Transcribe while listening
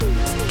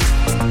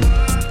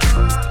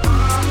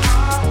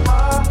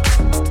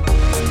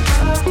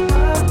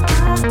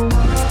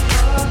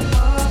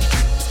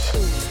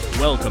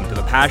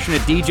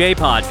Passionate DJ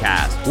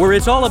Podcast, where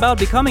it's all about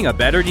becoming a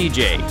better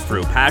DJ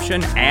through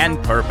passion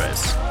and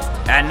purpose.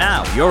 And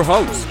now, your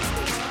host,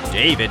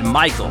 David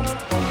Michael.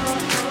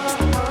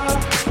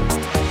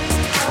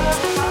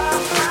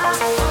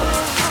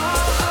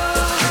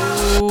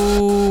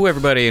 Hello,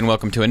 everybody, and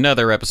welcome to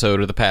another episode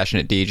of the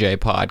Passionate DJ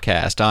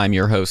Podcast. I'm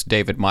your host,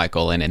 David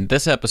Michael, and in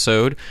this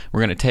episode,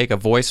 we're going to take a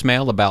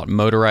voicemail about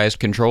motorized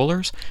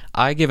controllers.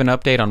 I give an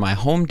update on my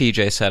home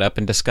DJ setup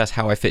and discuss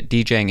how I fit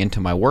DJing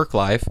into my work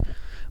life.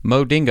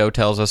 Mo Dingo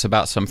tells us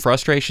about some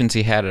frustrations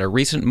he had at a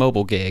recent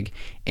mobile gig,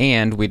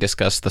 and we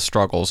discuss the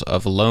struggles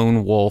of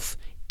lone wolf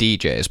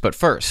DJs. But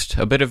first,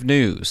 a bit of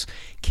news.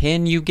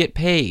 Can you get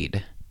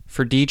paid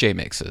for DJ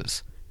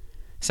mixes?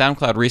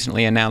 SoundCloud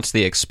recently announced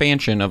the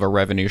expansion of a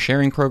revenue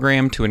sharing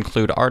program to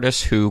include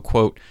artists who,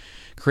 quote,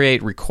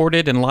 create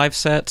recorded and live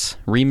sets,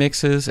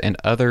 remixes, and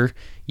other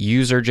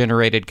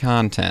user-generated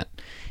content.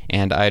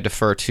 And I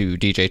defer to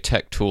DJ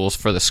Tech Tools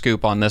for the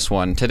scoop on this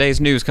one.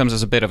 Today's news comes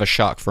as a bit of a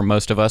shock for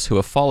most of us who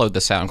have followed the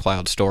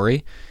SoundCloud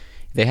story.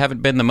 They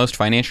haven't been the most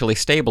financially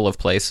stable of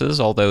places,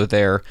 although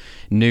their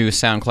new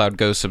SoundCloud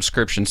Go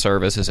subscription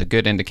service is a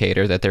good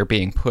indicator that they're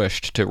being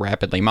pushed to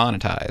rapidly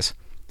monetize.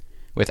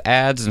 With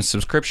ads and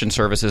subscription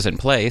services in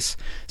place,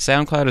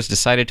 SoundCloud has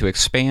decided to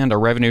expand a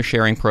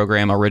revenue-sharing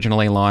program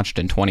originally launched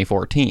in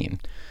 2014.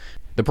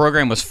 The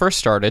program was first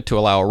started to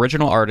allow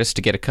original artists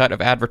to get a cut of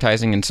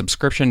advertising and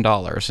subscription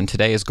dollars, and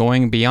today is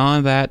going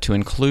beyond that to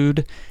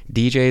include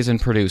DJs and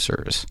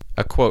producers.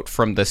 A quote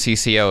from the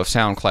CCO of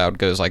SoundCloud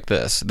goes like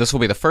this: "This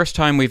will be the first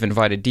time we've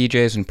invited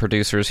DJs and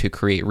producers who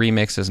create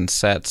remixes and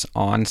sets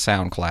on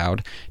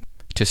SoundCloud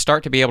to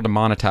start to be able to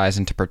monetize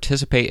and to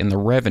participate in the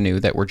revenue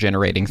that we're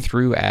generating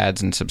through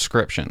ads and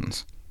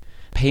subscriptions.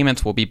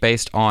 Payments will be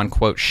based on,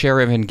 quote,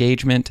 share of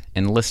engagement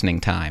and listening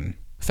time."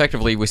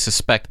 Effectively, we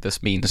suspect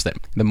this means that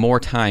the more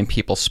time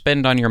people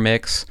spend on your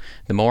mix,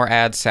 the more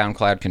ads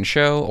SoundCloud can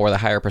show, or the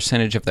higher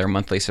percentage of their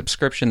monthly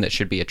subscription that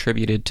should be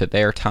attributed to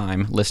their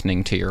time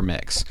listening to your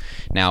mix.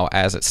 Now,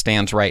 as it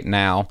stands right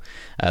now,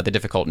 the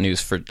difficult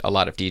news for a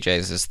lot of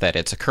DJs is that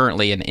it's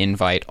currently an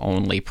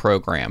invite-only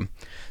program.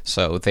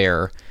 So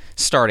they're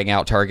starting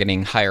out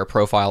targeting higher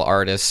profile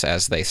artists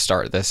as they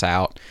start this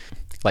out,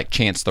 like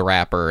Chance the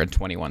Rapper and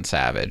 21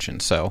 Savage.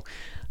 And so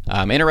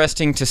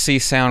interesting to see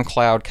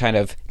SoundCloud kind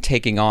of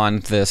taking on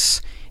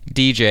this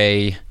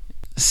DJ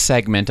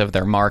segment of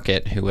their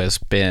market who has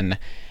been,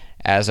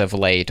 as of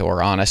late,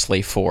 or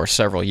honestly for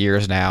several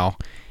years now,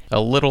 a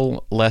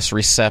little less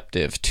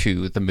receptive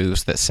to the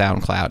moves that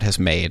SoundCloud has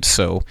made.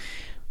 So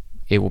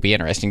it will be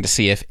interesting to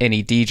see if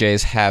any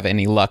DJs have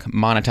any luck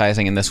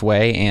monetizing in this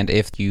way, and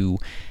if you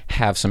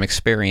have some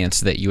experience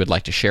that you would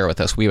like to share with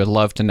us. We would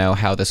love to know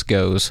how this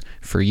goes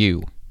for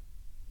you.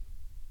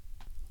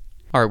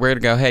 All right, we're going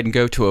to go ahead and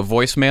go to a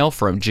voicemail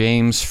from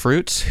James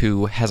Fruits,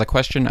 who has a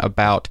question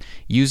about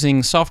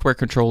using software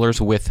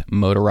controllers with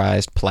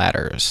motorized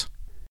platters.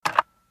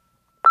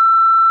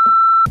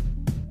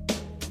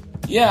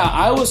 Yeah,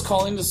 I was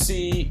calling to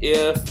see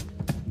if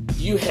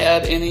you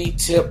had any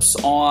tips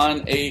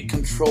on a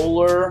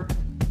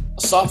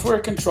software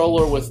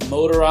controller with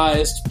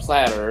motorized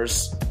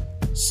platters,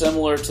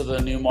 similar to the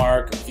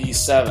Numark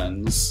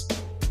V7s,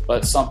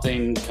 but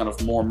something kind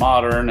of more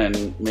modern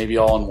and maybe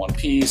all in one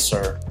piece,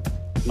 or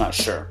I'm not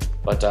sure,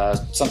 but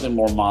something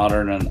more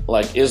modern. And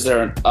like, is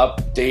there an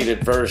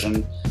updated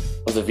version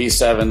of the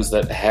V7s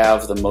that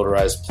have the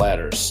motorized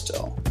platters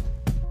still?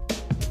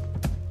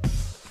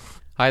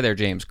 Hi there,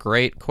 James.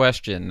 Great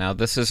question. Now,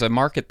 this is a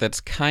market that's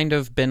kind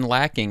of been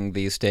lacking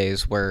these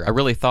days, where I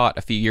really thought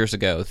a few years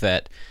ago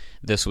that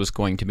this was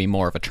going to be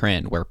more of a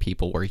trend, where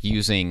people were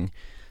using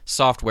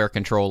software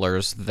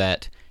controllers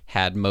that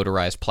had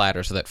motorized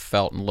platters that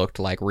felt and looked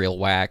like real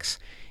wax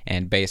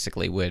and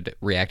basically would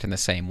react in the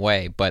same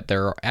way. But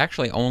there are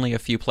actually only a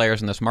few players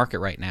in this market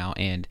right now,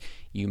 and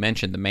you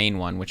mentioned the main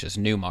one, which is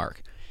Numark.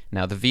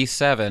 Now, the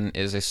V7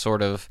 is a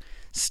sort of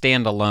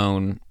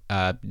standalone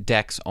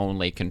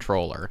DEX-only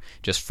controller,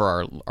 just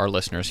for our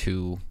listeners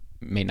who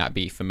may not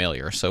be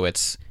familiar. So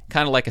it's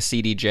kind of like a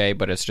CDJ,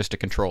 but it's just a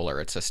controller.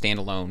 It's a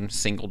standalone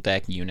single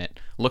deck unit.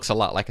 Looks a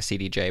lot like a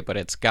CDJ, but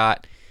it's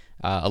got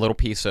a little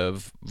piece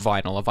of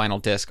vinyl, a vinyl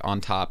disc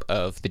on top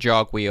of the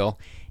jog wheel,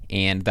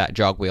 and that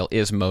jog wheel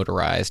is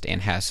motorized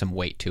and has some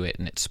weight to it,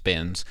 and it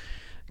spins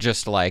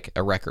just like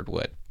a record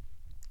would.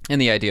 And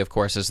the idea, of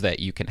course, is that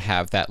you can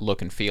have that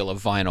look and feel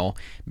of vinyl,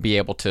 be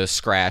able to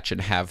scratch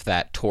and have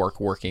that torque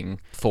working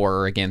for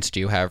or against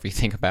you, however you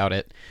think about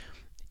it,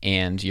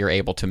 and you're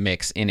able to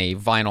mix in a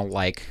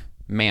vinyl-like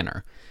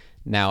manner.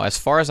 Now, as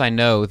far as I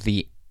know,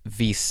 the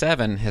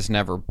V7 has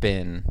never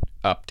been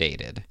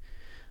updated.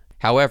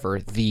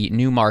 However, the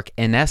Numark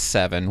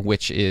NS7,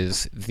 which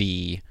is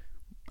the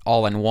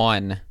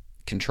all-in-one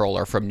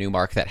controller from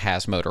Numark that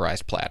has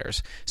motorized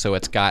platters, so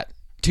it's got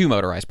two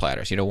motorized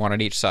platters, one on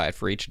each side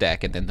for each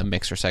deck, and then the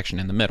mixer section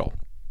in the middle.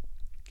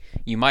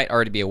 You might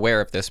already be aware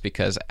of this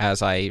because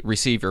as I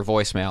received your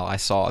voicemail, I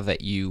saw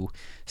that you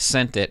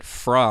sent it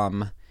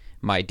from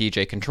my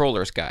DJ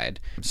Controllers Guide.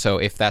 So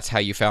if that's how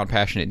you found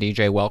Passionate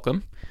DJ,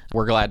 welcome.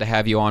 We're glad to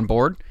have you on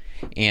board.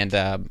 And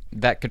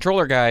that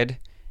controller guide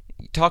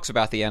talks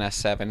about the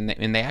NS7,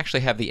 and they actually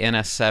have the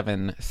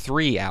NS7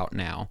 III out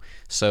now.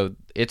 So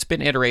it's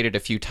been iterated a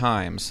few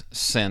times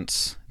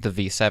since the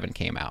V7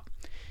 came out.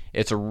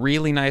 It's a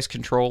really nice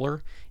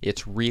controller.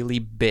 It's really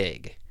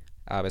big.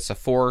 It's a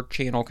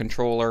 4-channel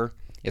controller.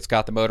 It's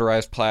got the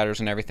motorized platters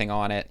and everything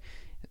on it,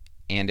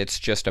 and it's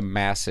just a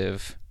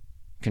massive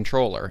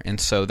controller. And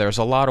so there's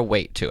a lot of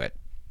weight to it.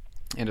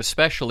 And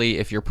especially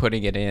if you're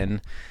putting it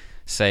in,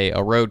 say,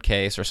 a road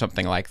case or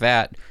something like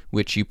that,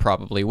 which you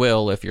probably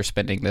will if you're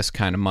spending this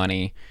kind of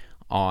money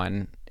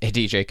on a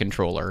DJ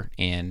controller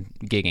and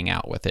gigging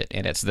out with it,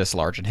 and it's this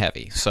large and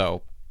heavy.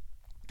 So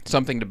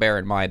something to bear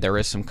in mind. There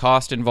is some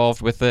cost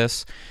involved with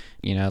this.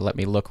 Let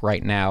me look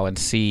right now and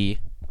see.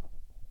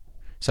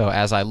 So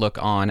as I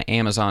look on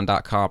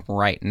Amazon.com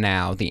right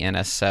now, the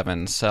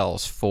NS7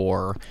 sells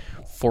for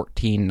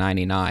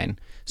 $14.99.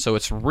 So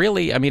it's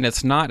really,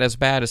 it's not as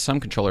bad as some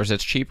controllers.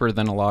 It's cheaper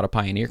than a lot of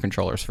Pioneer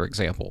controllers, for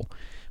example.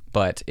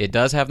 But it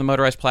does have the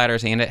motorized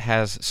platters, and it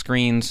has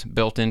screens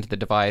built into the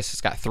device.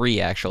 It's got 3,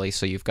 actually,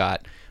 so you've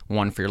got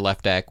one for your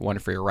left deck, one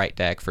for your right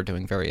deck for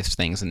doing various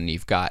things, and then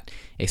you've got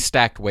a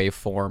stacked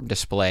waveform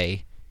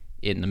display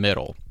in the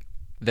middle.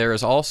 There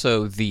is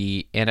also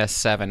the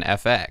NS7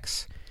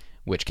 FX,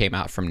 which came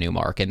out from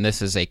Newmark, and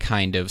this is a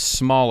kind of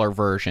smaller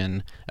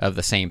version of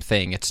the same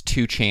thing. It's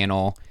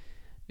 2-channel,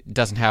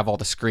 doesn't have all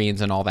the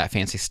screens and all that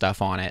fancy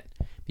stuff on it.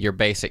 Your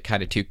basic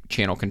kind of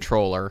 2-channel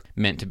controller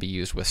meant to be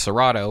used with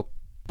Serato,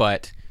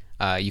 but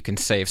you can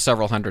save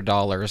several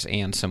 $100s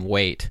and some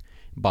weight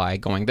by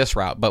going this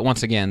route. But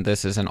once again,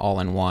 this is an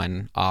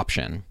all-in-one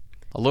option.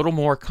 A little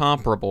more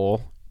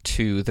comparable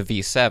to the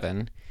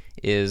V7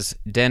 is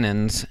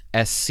Denon's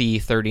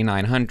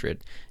SC3900.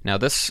 Now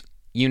this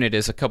unit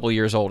is a couple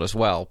years old as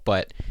well,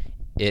 but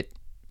it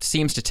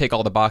seems to tick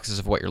all the boxes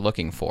of what you're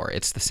looking for.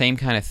 It's the same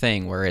kind of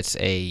thing where it's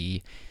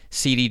a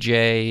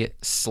CDJ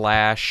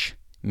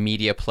 /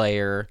 media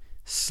player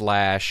 /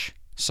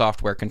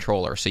 software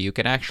controller, so you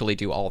can actually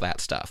do all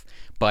that stuff,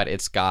 but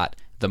it's got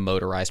the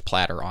motorized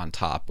platter on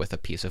top with a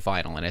piece of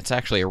vinyl, and it's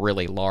actually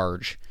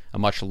a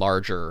much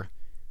larger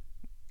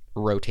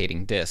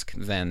rotating disc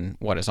than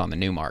what is on the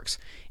Newmarks,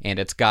 and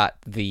it's got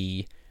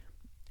the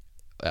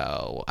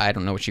I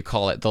don't know what you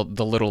call it, the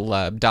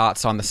little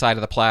dots on the side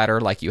of the platter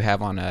like you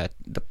have on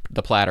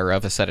the platter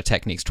of a set of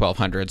Technics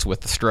 1200s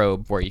with the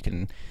strobe where you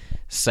can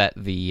set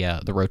the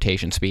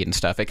rotation speed and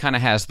stuff. It kind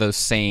of has those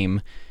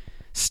same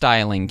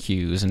styling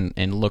cues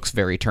and looks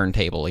very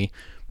turntable-y.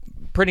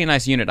 Pretty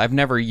nice unit. I've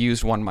never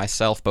used one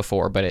myself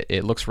before, but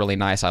it looks really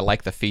nice. I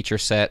like the feature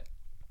set.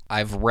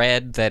 I've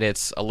read that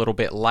it's a little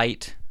bit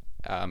light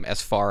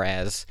as far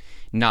as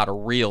not a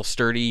real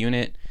sturdy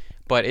unit,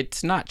 but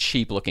it's not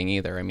cheap looking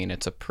either.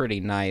 It's a pretty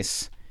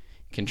nice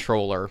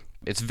controller.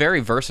 It's very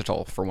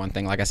versatile, for one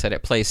thing. Like I said,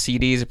 it plays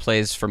CDs, it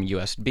plays from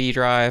USB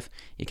drive.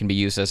 It can be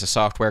used as a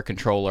software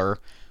controller,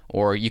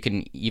 or you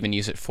can even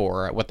use it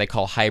for what they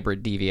call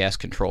hybrid DVS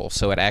control.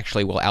 So it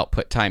actually will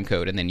output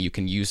timecode, and then you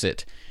can use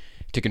it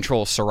to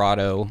control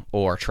Serato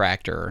or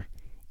Traktor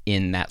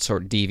in that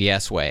sort of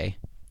DVS way,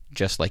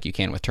 just like you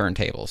can with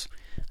turntables.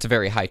 It's a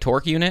very high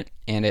torque unit,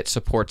 and it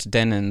supports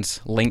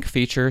Denon's link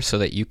feature so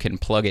that you can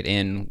plug it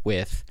in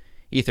with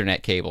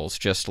Ethernet cables,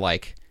 just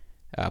like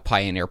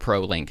Pioneer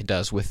ProLink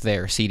does with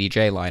their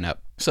CDJ lineup,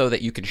 so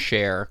that you can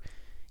share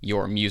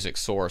your music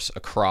source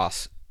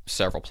across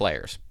several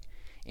players.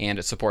 And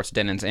it supports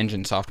Denon's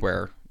engine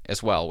software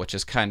as well, which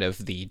is kind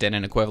of the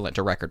Denon equivalent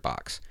to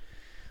Rekordbox.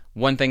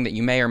 One thing that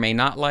you may or may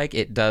not like,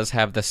 it does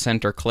have the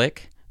center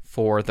click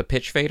for the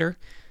pitch fader.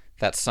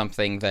 That's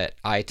something that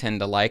I tend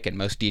to like and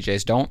most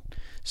DJs don't.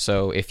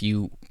 So if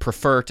you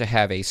prefer to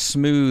have a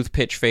smooth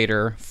pitch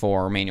fader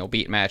for manual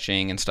beat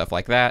matching and stuff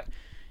like that,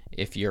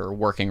 if you're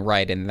working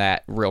right in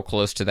that real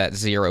close to that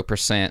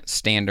 0%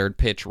 standard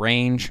pitch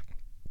range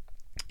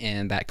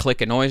and that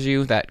click annoys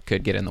you, that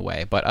could get in the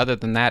way. But other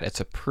than that, it's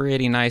a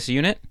pretty nice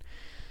unit.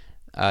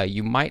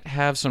 You might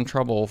have some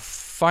trouble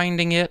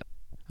finding it.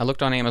 I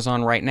looked on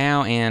Amazon right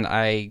now, and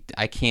I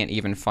can't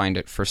even find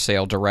it for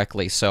sale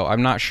directly, so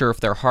I'm not sure if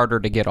they're harder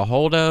to get a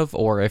hold of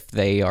or if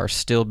they are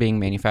still being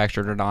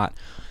manufactured or not,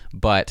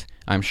 but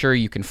I'm sure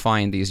you can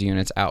find these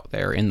units out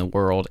there in the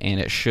world, and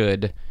it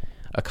should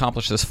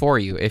accomplish this for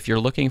you. If you're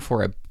looking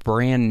for a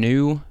brand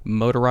new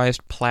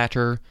motorized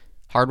platter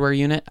hardware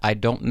unit, I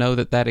don't know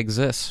that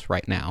exists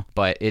right now,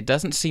 but it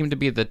doesn't seem to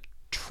be the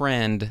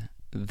trend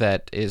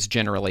that is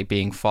generally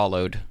being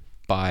followed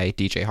by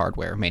DJ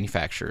hardware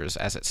manufacturers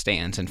as it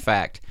stands. In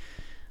fact,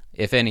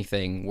 if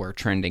anything, we're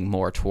trending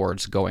more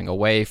towards going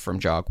away from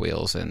jog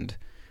wheels and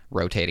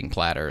rotating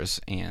platters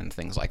and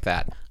things like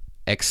that,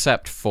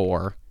 except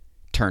for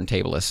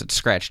turntablists and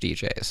scratch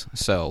DJs.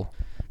 So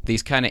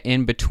these kind of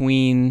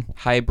in-between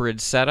hybrid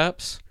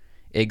setups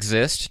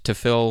exist to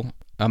fill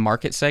a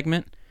market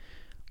segment.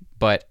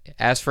 But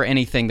as for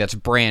anything that's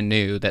brand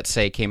new that,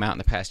 say, came out in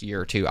the past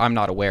year or two, I'm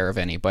not aware of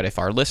any. But if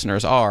our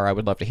listeners are, I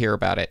would love to hear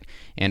about it.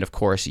 And, of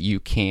course, you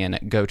can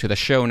go to the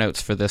show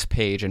notes for this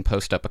page and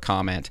post up a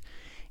comment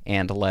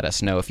and let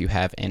us know if you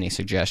have any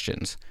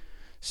suggestions.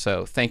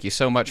 So thank you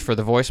so much for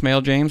the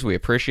voicemail, James. We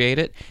appreciate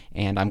it.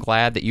 And I'm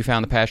glad that you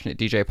found the Passionate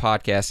DJ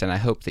podcast, and I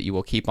hope that you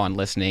will keep on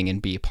listening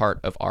and be part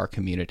of our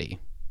community.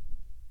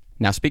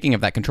 Now, speaking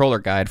of that controller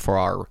guide for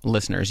our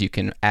listeners, you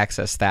can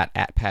access that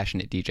at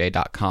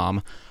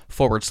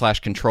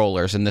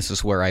passionatedj.com/controllers, and this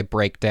is where I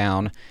break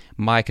down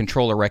my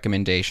controller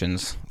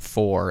recommendations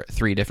for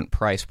 3 different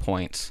price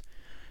points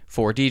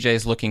for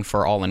DJs looking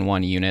for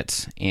all-in-one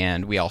units,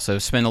 and we also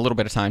spend a little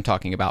bit of time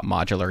talking about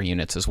modular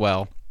units as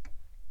well.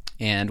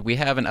 And we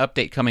have an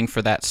update coming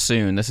for that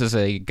soon. This is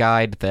a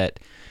guide that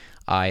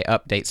I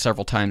update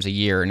several times a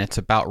year, and it's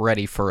about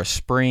ready for a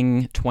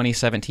spring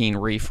 2017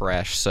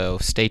 refresh, so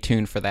stay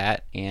tuned for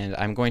that. And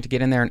I'm going to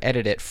get in there and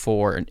edit it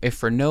if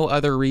for no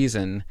other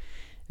reason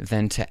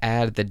than to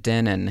add the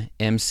Denon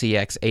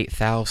MCX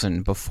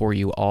 8000 before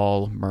you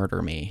all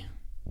murder me.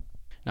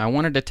 Now, I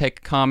wanted to take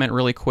a comment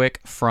really quick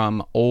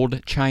from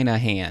Old China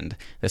Hand.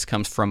 This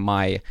comes from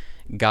my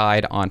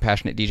guide on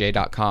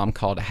passionatedj.com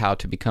called How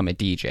to Become a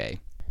DJ.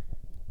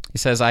 He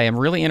says, I am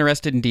really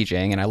interested in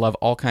DJing, and I love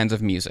all kinds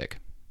of music.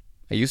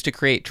 I used to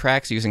create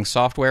tracks using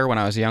software when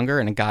I was younger,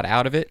 and got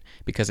out of it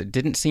because it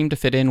didn't seem to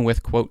fit in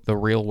with, quote, the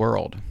real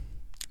world.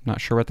 Not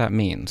sure what that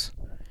means.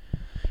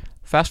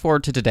 Fast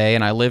forward to today,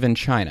 and I live in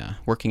China,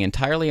 working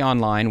entirely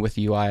online with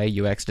UI,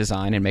 UX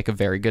design, and make a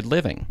very good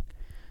living.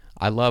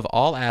 I love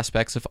all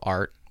aspects of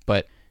art,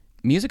 but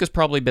music has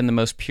probably been the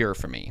most pure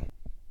for me.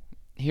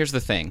 Here's the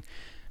thing.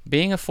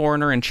 Being a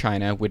foreigner in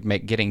China would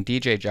make getting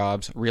DJ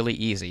jobs really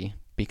easy,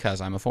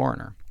 because I'm a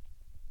foreigner.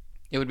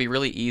 It would be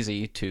really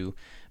easy to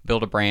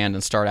build a brand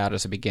and start out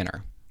as a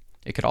beginner.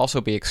 It could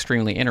also be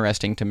extremely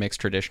interesting to mix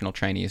traditional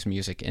Chinese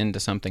music into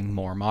something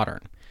more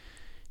modern.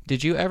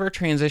 Did you ever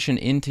transition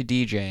into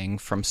DJing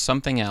from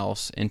something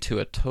else into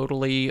a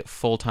totally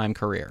full-time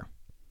career?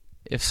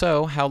 If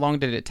so, how long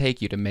did it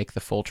take you to make the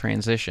full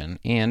transition,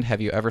 and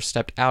have you ever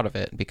stepped out of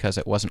it because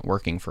it wasn't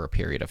working for a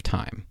period of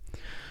time?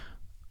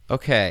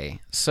 Okay,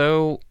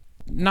 so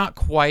not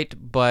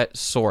quite, but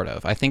sort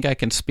of. I think I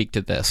can speak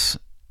to this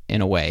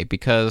in a way,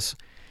 because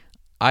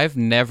I've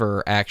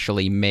never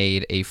actually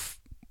made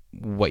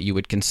what you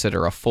would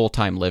consider a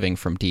full-time living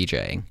from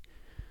DJing.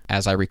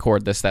 As I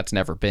record this, that's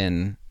never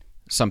been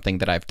something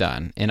that I've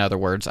done. In other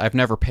words, I've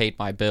never paid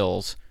my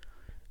bills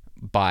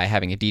by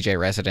having a DJ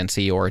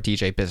residency or a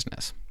DJ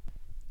business.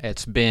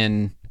 It's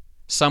been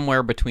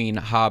somewhere between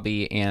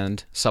hobby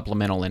and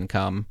supplemental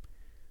income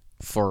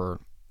for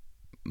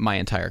my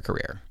entire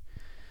career.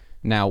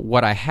 Now,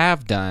 what I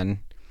have done,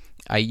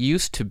 I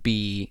used to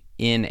be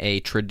in a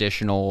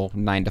traditional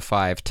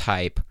 9-to-5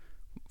 type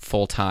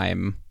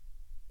full-time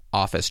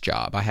office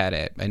job. I had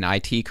an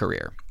IT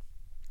career.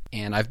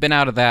 And I've been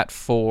out of that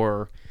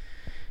for,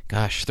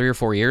 3 or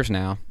 4 years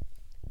now,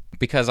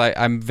 because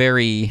I'm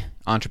very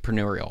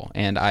entrepreneurial,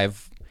 and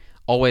I've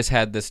always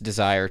had this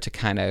desire to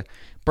kind of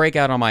break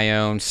out on my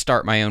own,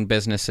 start my own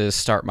businesses,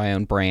 start my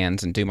own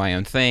brands, and do my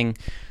own thing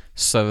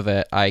so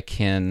that I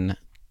can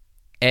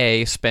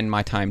A, spend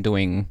my time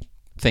doing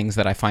things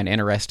that I find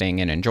interesting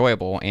and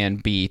enjoyable,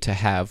 and B, to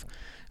have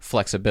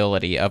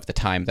flexibility of the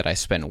time that I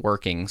spend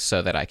working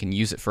so that I can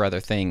use it for other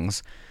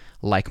things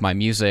like my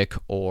music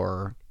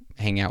or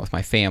hang out with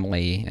my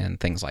family and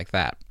things like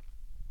that.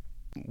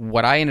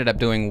 What I ended up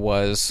doing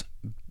was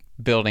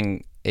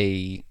building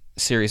a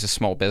series of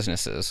small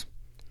businesses,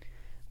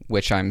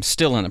 which I'm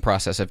still in the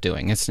process of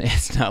doing.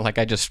 It's not like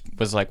I just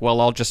was like,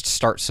 well, I'll just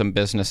start some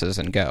businesses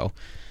and go.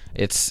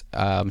 It's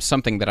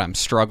something that I'm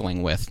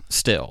struggling with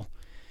still.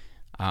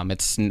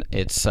 It's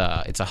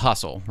a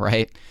hustle,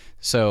 right?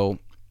 So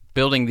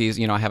building these,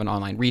 I have an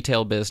online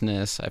retail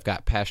business. I've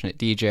got Passionate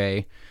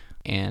DJ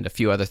and a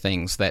few other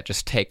things that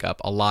just take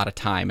up a lot of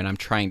time, and I'm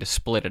trying to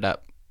split it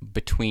up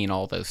between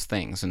all those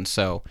things. And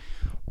so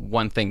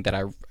one thing that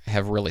I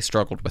have really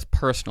struggled with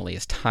personally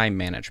is time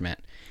management.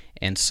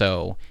 And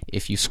so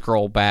if you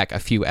scroll back a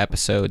few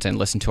episodes and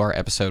listen to our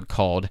episode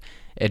called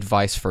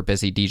Advice for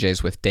Busy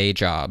DJs with Day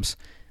Jobs,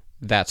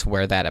 that's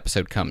where that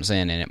episode comes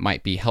in, and it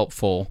might be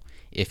helpful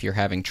if you're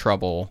having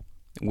trouble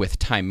with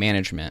time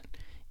management.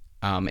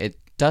 It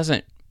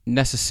doesn't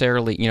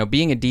necessarily,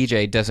 being a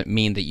DJ doesn't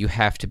mean that you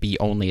have to be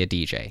only a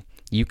DJ.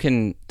 You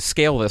can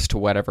scale this to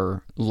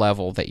whatever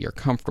level that you're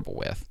comfortable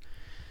with.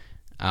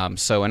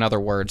 So in other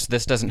words,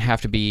 this doesn't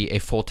have to be a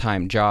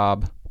full-time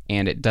job,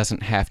 and it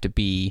doesn't have to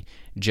be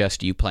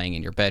just you playing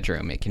in your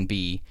bedroom. It's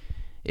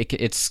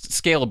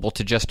scalable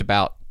to just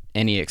about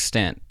any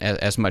extent,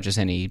 as much as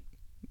any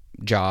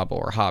job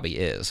or hobby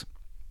is.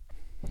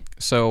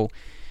 So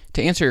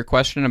to answer your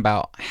question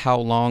about how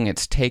long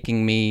it's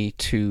taking me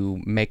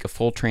to make a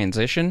full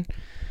transition,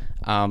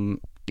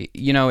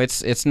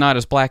 it's not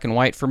as black and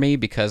white for me,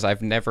 because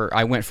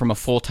I went from a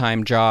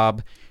full-time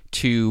job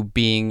to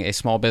being a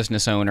small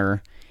business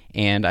owner,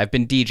 and I've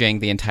been DJing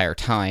the entire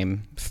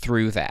time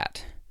through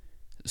that.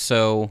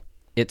 So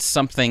it's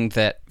something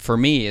that, for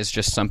me, is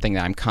just something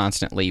that I'm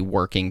constantly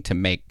working to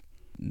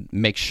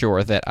make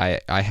sure that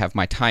I have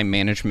my time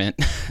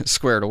management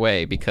squared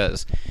away,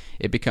 because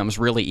it becomes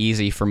really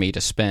easy for me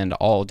to spend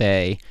all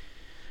day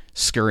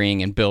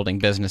scurrying and building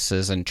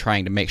businesses and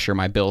trying to make sure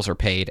my bills are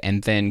paid,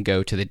 and then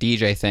go to the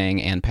DJ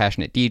thing and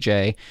Passionate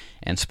DJ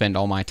and spend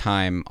all my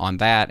time on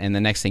that. And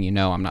the next thing you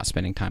know, I'm not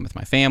spending time with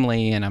my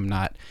family and I'm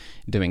not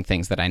doing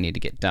things that I need to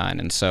get done.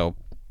 And so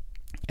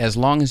as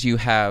long as you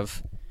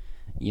have,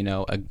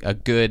 a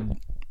good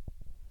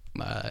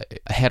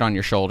head on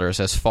your shoulders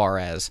as far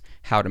as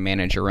how to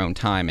manage your own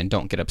time and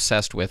don't get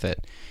obsessed with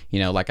it,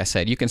 like I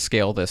said, you can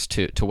scale this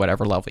to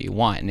whatever level you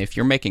want. And if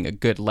you're making a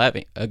good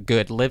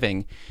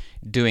living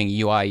doing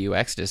UI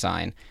UX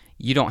design,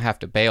 you don't have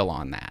to bail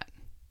on that.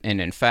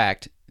 And in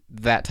fact,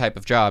 that type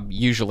of job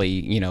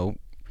usually,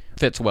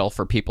 fits well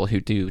for people who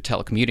do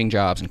telecommuting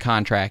jobs and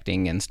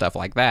contracting and stuff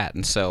like that.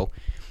 And so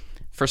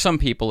for some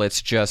people,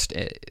 it's just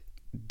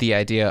the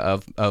idea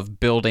of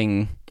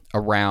building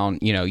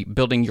around,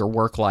 building your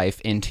work life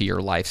into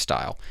your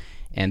lifestyle.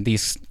 And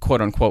these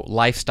quote-unquote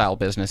lifestyle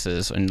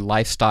businesses and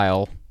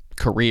lifestyle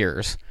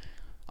careers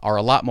are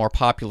a lot more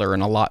popular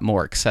and a lot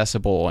more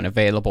accessible and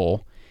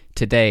available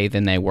today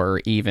than they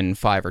were even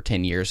 5 or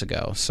 10 years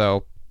ago.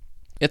 So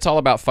it's all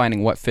about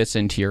finding what fits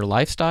into your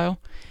lifestyle.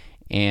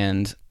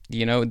 And,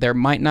 there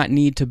might not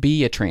need to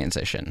be a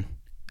transition.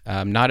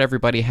 Not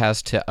everybody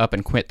has to up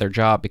and quit their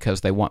job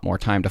because they want more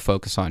time to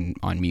focus on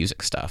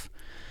music stuff.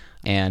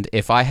 And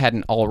if I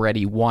hadn't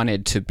already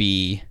wanted to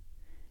be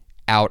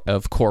out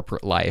of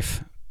corporate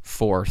life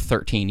for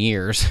 13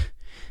 years,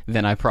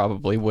 then I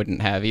probably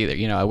wouldn't have either.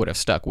 I would have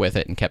stuck with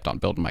it and kept on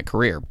building my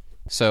career.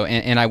 So,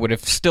 and I would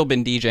have still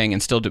been DJing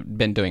and still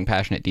been doing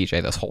Passionate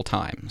DJ this whole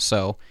time.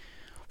 So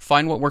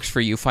find what works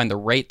for you, find the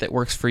rate that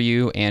works for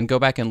you, and go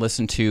back and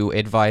listen to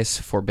advice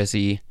for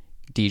busy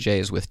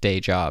DJs with day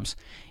jobs.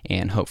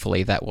 And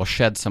hopefully that will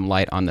shed some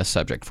light on this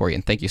subject for you.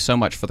 And thank you so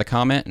much for the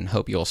comment, and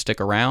hope you'll stick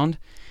around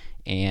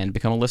and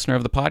become a listener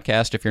of the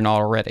podcast if you're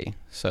not already.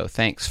 So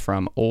thanks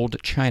from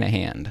Old China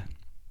Hand.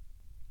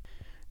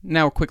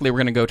 Now quickly we're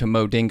going to go to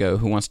Mo Dingo,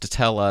 who wants to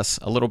tell us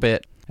a little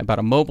bit about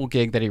a mobile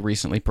gig that he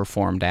recently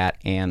performed at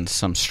and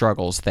some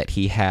struggles that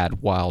he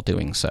had while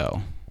doing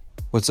so.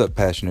 What's up,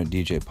 Passionate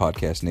DJ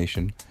Podcast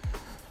Nation?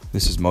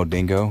 This is Mo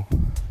Dingo.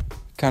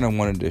 Kind of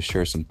wanted to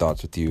share some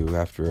thoughts with you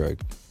after an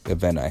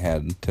event I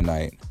had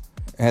tonight.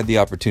 I had the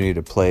opportunity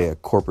to play a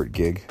corporate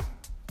gig.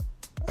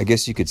 I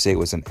guess you could say it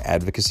was an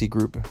advocacy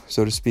group,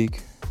 so to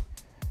speak.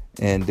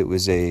 And it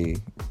was a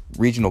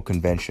regional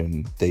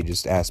convention. They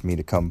just asked me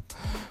to come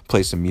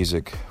play some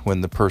music.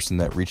 When the person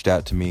that reached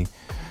out to me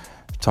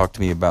talked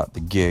to me about the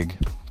gig,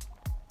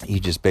 he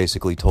just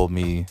basically told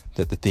me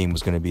that the theme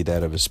was going to be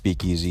that of a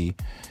speakeasy,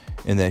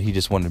 and that he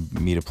just wanted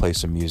me to play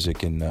some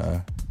music and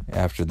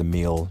after the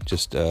meal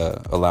just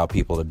allow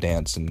people to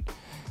dance and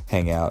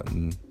hang out.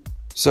 And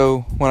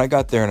so when I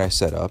got there and I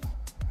set up,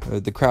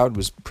 the crowd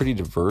was pretty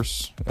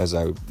diverse as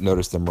I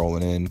noticed them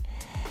rolling in.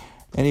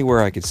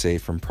 Anywhere I could say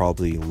from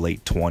probably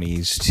late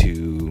 20s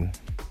to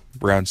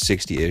around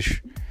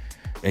 60-ish.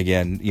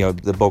 Again,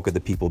 the bulk of the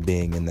people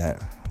being in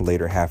that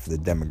later half of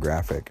the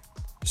demographic.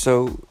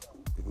 So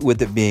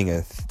with it being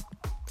a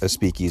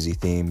speakeasy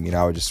theme,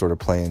 I was just sort of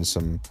playing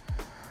some,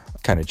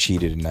 kind of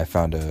cheated, and I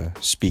found a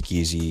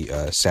speakeasy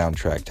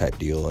soundtrack type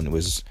deal, and it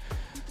was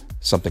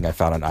something I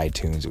found on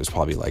iTunes. It was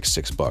probably like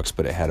 $6,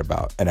 but it had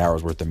about an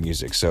hour's worth of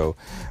music. So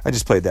I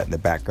just played that in the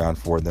background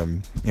for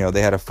them.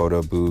 They had a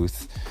photo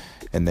booth,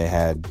 and they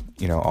had,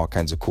 all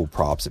kinds of cool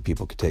props that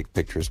people could take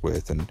pictures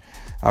with. And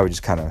I was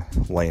just kind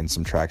of laying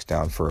some tracks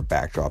down for a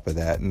backdrop of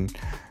that. And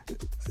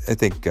I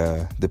think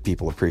the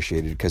people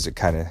appreciated it because it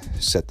kind of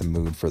set the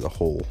mood for the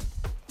whole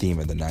theme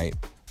of the night.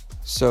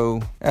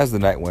 So as the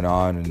night went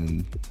on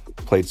and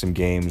played some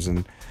games,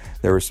 and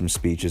there were some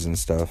speeches and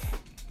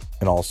stuff,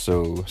 and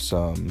also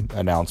some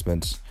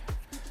announcements,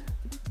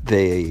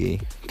 they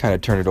kind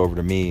of turned it over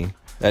to me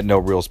at no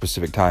real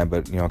specific time,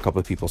 but a couple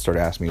of people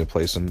started asking me to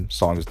play some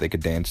songs that they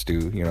could dance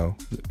to,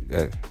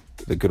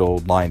 the good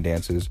old line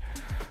dances.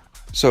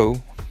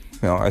 So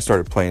I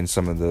started playing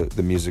some of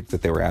the music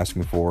that they were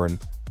asking for, and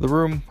the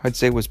room, I'd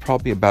say, was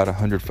probably about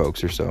 100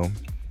 folks or so.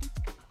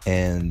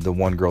 And the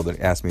one girl that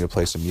asked me to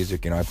play some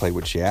music, I played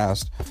what she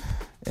asked,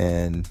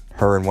 and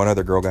her and one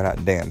other girl got out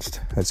and danced.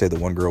 I'd say the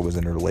one girl was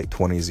in her late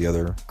 20s, the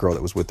other girl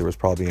that was with her was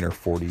probably in her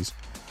 40s.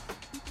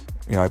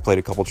 I played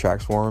a couple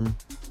tracks for them,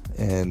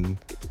 and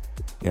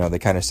they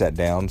kind of sat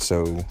down,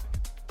 so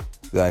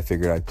then I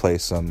figured I'd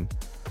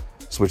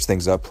switch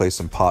things up, play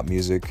some pop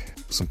music,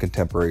 some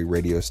contemporary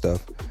radio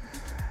stuff,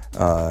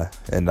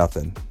 and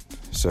nothing.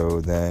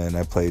 So then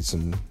I played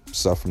some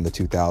stuff from the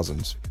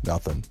 2000s,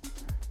 nothing.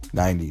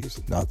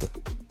 90s, nothing.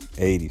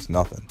 80s,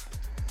 nothing.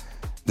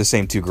 The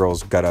same two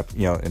girls got up,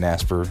 and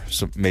asked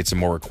made some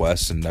more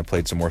requests, and I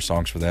played some more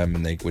songs for them,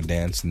 and they would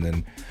dance, and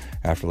then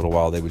after a little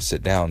while they would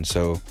sit down.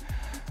 So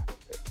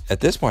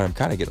at this point I'm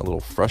kind of getting a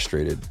little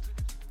frustrated.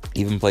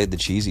 Even played the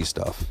cheesy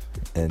stuff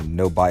and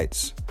no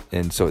bites.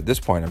 And so at this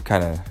point I'm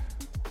kind of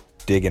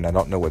digging, I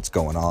don't know what's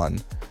going on.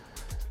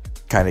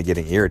 Kind of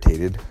getting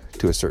irritated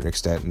to a certain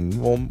extent,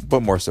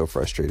 but more so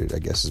frustrated, I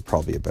guess, is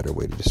probably a better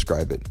way to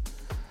describe it.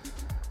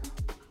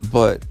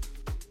 But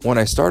when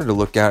I started to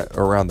look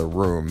around the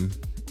room,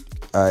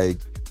 I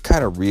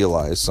kind of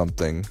realized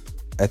something.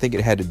 I think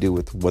it had to do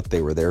with what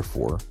they were there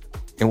for.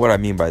 And what I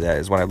mean by that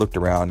is when I looked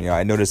around,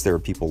 I noticed there were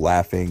people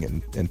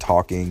laughing and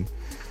talking,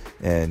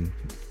 and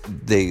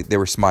they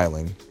were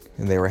smiling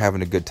and they were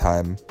having a good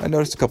time. I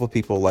noticed a couple of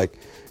people like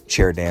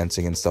chair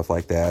dancing and stuff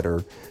like that,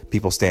 or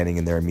people standing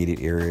in their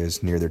immediate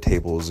areas near their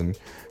tables and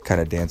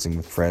kind of dancing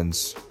with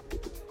friends,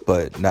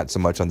 but not so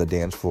much on the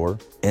dance floor.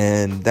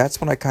 And that's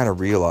when I kind of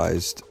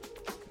realized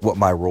what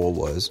my role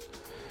was.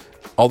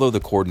 Although the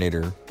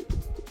coordinator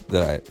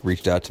that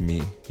reached out to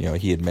me,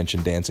 he had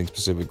mentioned dancing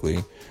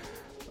specifically,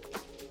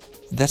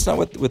 that's not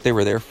what they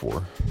were there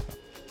for.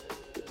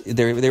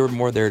 They were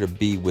more there to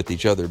be with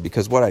each other,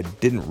 because what I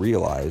didn't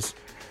realize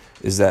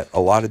is that a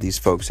lot of these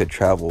folks had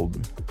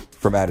traveled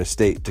from out of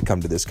state to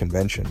come to this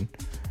convention,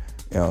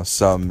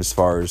 some as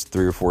far as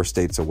 3 or 4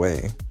 states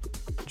away,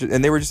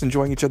 and they were just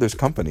enjoying each other's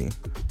company.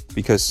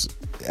 Because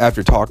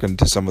after talking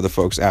to some of the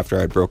folks after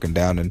I'd broken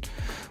down and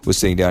was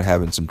sitting down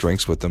having some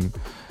drinks with them,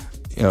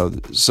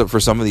 so for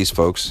some of these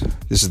folks,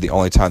 this is the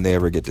only time they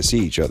ever get to see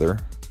each other,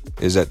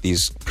 is at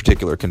these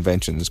particular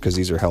conventions, because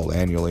these are held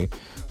annually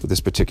with this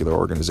particular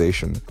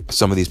organization.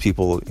 Some of these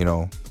people,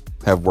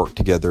 have worked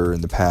together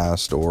in the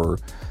past, or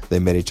they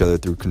met each other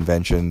through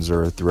conventions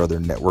or through other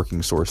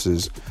networking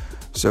sources.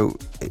 So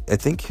I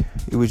think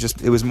it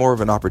was more of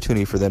an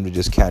opportunity for them to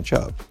just catch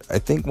up. I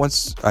think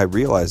once I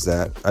realized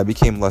that, I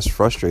became less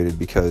frustrated,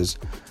 because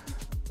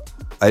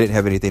I didn't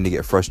have anything to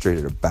get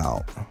frustrated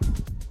about.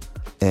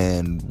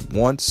 And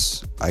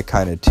once I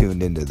kind of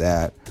tuned into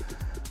that,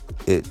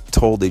 it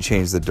totally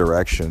changed the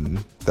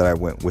direction that I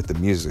went with the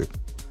music.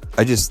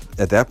 I just,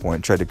 at that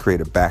point, tried to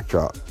create a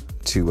backdrop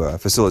to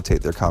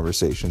facilitate their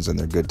conversations and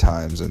their good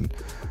times and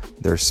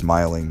their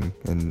smiling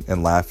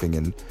and laughing,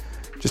 and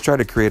just try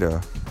to create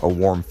a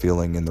warm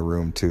feeling in the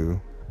room to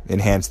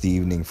enhance the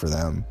evening for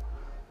them.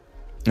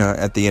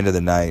 At the end of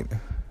the night,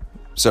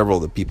 several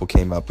of the people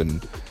came up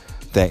and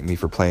thanked me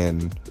for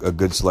playing a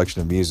good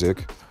selection of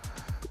music.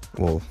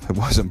 Well, it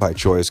wasn't by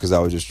choice, because I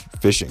was just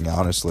fishing,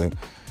 honestly.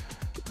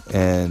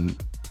 And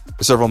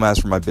several of them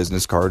asked for my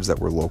business cards that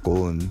were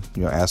local, and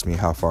asked me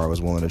how far I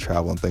was willing to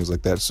travel and things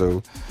like that.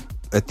 So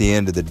at the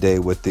end of the day,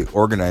 what the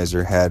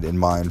organizer had in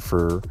mind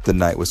for the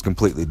night was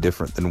completely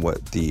different than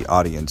what the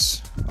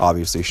audience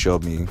obviously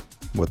showed me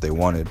what they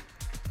wanted.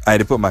 I had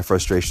to put my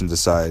frustrations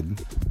aside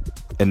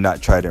and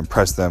not try to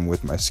impress them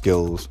with my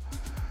skills.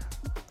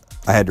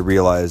 I had to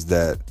realize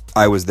that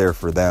I was there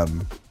for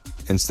them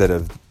instead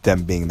of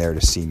them being there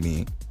to see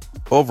me.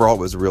 Overall, it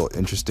was a real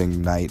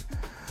interesting night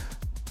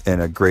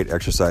and a great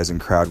exercise in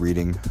crowd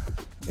reading.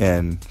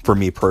 And for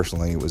me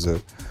personally, it was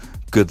a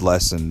good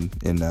lesson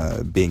in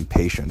being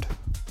patient.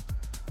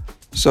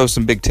 So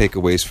some big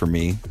takeaways for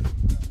me: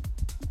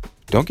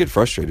 don't get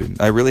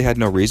frustrated. I really had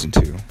no reason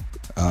to.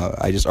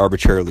 I just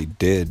arbitrarily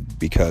did,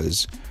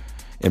 because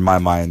in my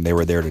mind they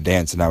were there to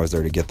dance and I was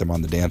there to get them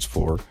on the dance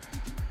floor,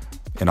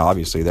 and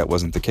obviously that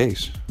wasn't the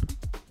case.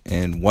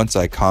 And once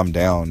I calmed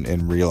down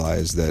and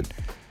realized that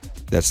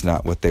that's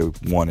not what they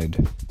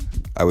wanted,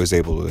 I was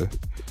able to,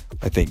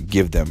 I think,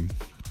 give them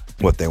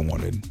what they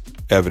wanted,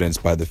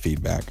 evidenced by the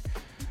feedback.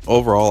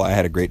 Overall, I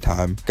had a great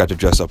time. Got to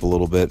dress up a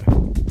little bit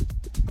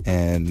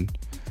and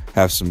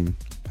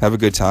have a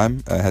good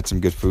time. I had some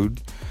good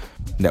food,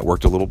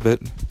 networked a little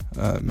bit,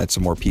 met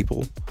some more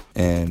people,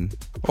 and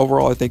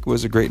overall, I think it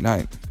was a great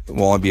night.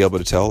 Won't be able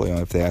to tell,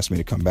 if they ask me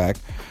to come back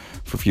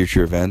for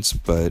future events,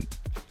 but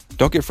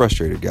don't get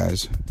frustrated,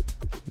 guys.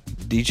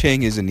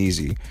 DJing isn't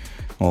easy.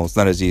 Well, it's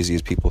not as easy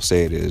as people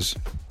say it is.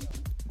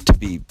 To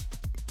be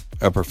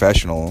a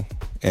professional,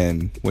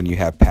 and when you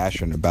have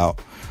passion about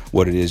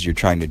what it is you're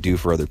trying to do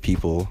for other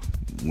people,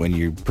 when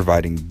you're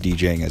providing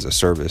DJing as a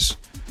service,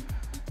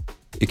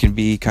 it can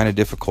be kind of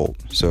difficult.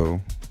 So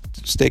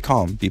stay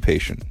calm, be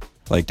patient.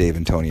 Like Dave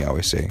and Tony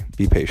always say,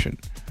 be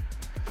patient.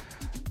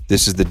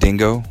 This is the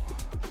Dingo,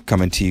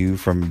 coming to you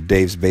from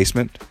Dave's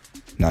basement.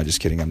 No, just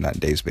kidding, I'm not in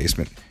Dave's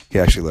basement. He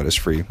actually let us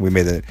free. We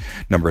made the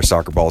number of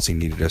soccer balls he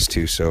needed us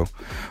to, so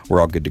we're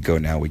all good to go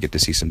now. We get to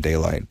see some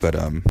daylight. But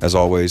as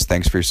always,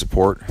 thanks for your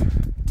support.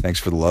 Thanks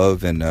for the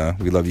love, and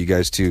we love you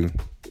guys too.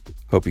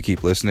 Hope you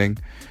keep listening,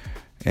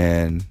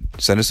 and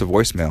send us a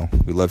voicemail.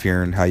 We love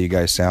hearing how you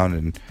guys sound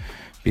and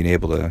being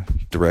able to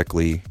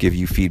directly give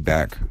you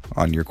feedback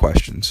on your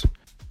questions.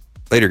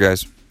 Later,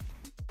 guys.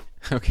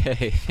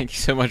 Okay, thank you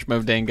so much,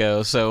 Mo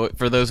Dingo. So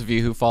for those of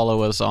you who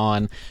follow us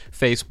on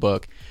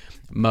Facebook,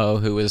 Mo,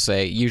 who is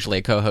usually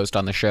a co-host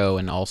on the show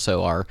and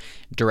also our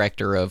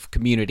director of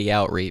community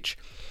outreach,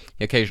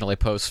 he occasionally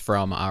posts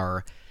from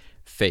our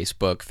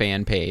Facebook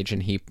fan page,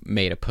 and he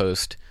made a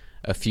post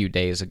a few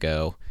days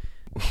ago,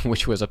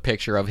 which was a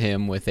picture of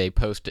him with a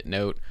Post-it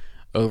note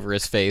over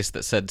his face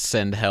that said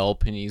 "send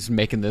help," and he's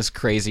making this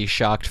crazy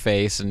shocked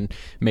face, and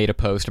made a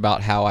post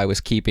about how I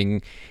was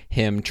keeping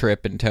him,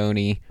 Trip, and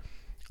Tony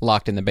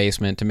locked in the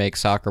basement to make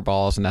soccer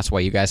balls, and that's why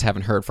you guys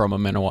haven't heard from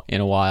him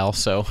in a while.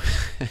 So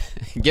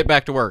get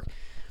back to work.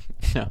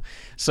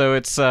 So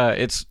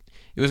it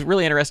was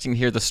really interesting to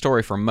hear the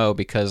story from Mo,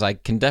 because I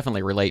can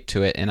definitely relate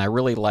to it, and I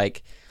really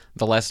like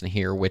the lesson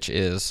here, which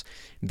is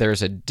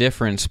there's a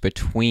difference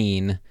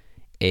between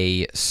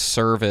a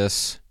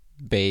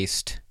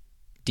service-based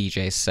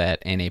DJ set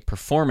and a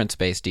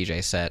performance-based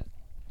DJ set,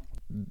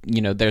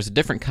 there's a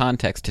different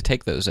context to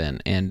take those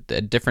in, and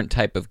a different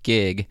type of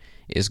gig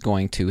is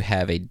going to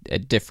have a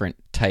different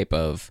type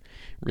of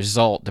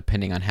result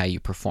depending on how you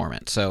perform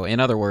it. So,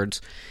 in other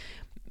words,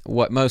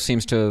 what Mo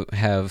seems to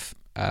have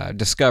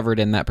discovered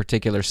in that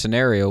particular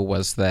scenario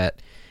was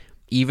that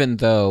even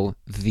though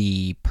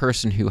the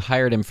person who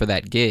hired him for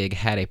that gig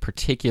had a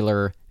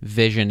particular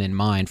vision in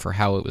mind for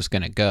how it was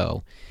going to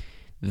go,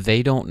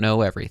 they don't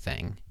know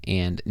everything,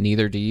 and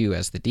neither do you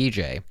as the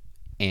DJ.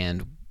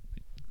 And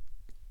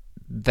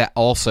that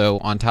also,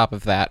 on top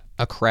of that,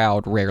 a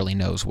crowd rarely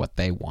knows what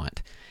they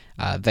want.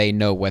 They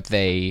know what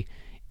they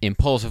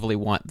impulsively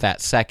want that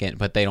second,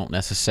 but they don't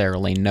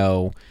necessarily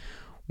know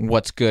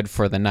what's good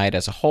for the night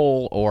as a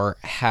whole, or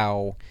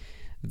how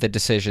the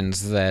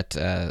decisions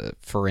that,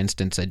 for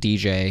instance, a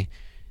DJ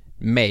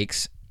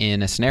makes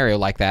in a scenario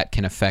like that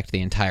can affect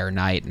the entire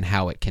night, and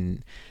how it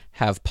can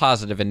have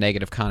positive and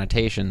negative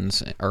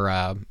connotations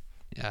or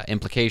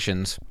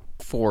implications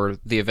for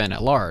the event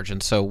at large.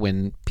 And so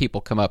when people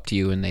come up to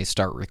you and they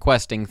start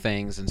requesting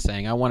things and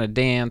saying, I want to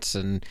dance,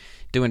 and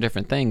doing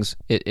different things,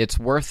 it's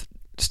worth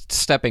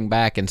stepping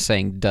back and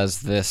saying,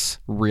 does this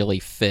really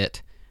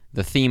fit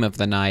the theme of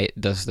the night?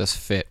 Does this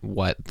fit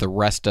what the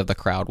rest of the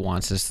crowd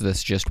wants? Is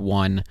this just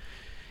one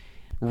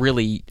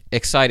really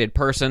excited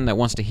person that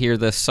wants to hear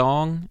this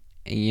song?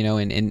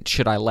 And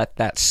should I let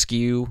that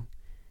skew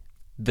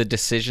the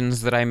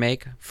decisions that I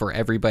make for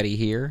everybody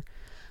here?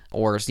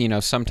 Or,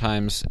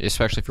 sometimes,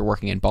 especially if you're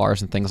working in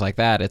bars and things like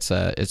that, it's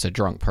a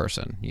drunk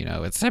person.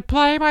 It's,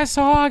 play my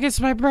song, it's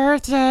my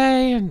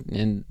birthday.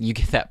 And you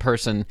get that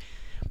person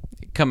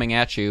coming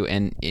at you,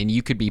 and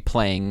you could be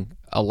playing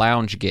a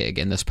lounge gig,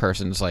 and this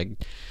person's like,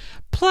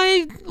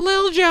 play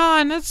Lil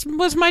Jon, that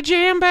was my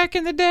jam back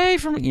in the day.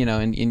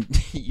 And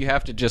you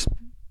have to just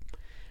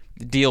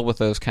deal with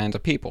those kinds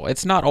of people.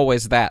 It's not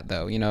always that,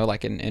 though.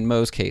 Like in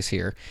Mo's case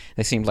here,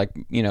 they seemed like,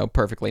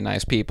 perfectly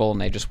nice people, and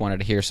they just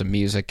wanted to hear some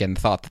music and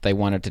thought that they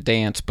wanted to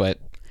dance, but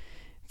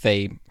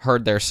they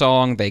heard their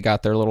song, they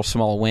got their little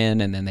small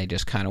win, and then they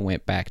just kind of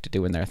went back to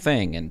doing their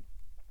thing. And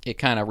it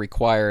kind of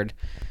required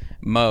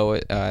Mo,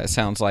 it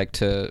sounds like,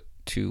 to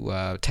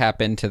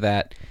tap into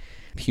that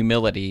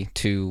humility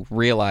to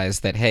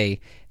realize that, hey,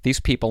 these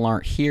people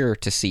aren't here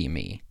to see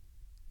me.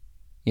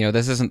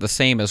 This isn't the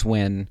same as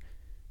when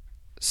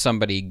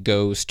somebody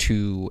goes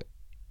to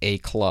a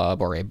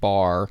club or a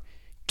bar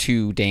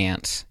to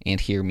dance and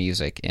hear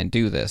music and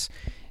do this.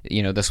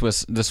 This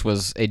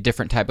was a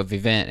different type of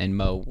event, and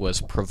Mo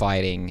was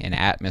providing an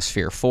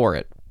atmosphere for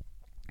it.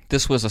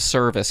 This was a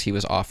service he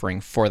was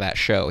offering for that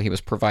show. He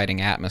was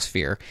providing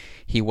atmosphere.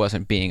 He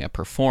wasn't being a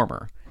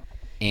performer.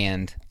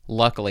 And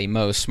luckily,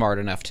 Mo's smart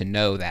enough to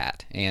know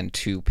that and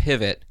to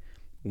pivot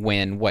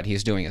when what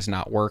he's doing is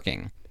not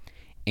working.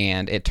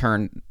 And it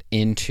turned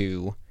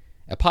into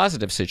a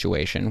positive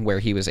situation where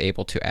he was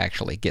able to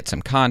actually get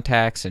some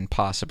contacts and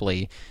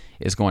possibly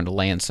is going to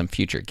land some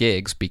future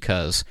gigs,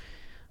 because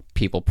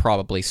people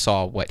probably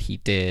saw what he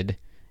did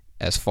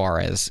as far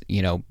as,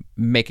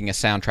 making a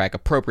soundtrack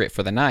appropriate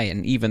for the night.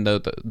 And even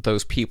though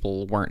those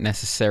people weren't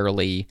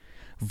necessarily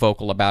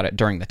vocal about it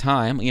during the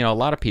time, a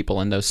lot of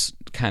people in those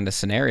kind of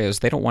scenarios,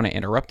 they don't want to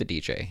interrupt the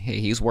DJ. Hey,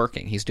 he's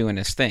working, he's doing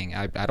his thing.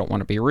 I don't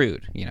want to be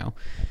rude.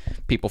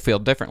 People feel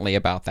differently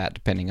about that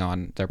depending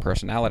on their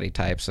personality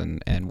types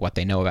and what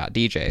they know about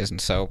DJs. And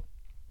so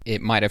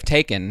it might have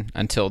taken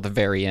until the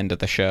very end of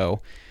the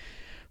show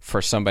for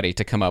somebody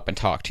to come up and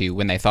talk to you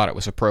when they thought it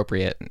was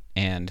appropriate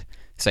and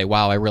say,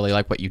 wow, I really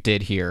like what you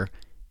did here.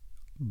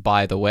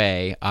 By the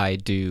way, I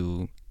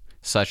do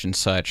such and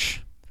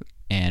such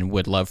and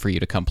would love for you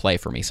to come play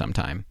for me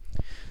sometime.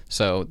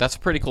 So that's a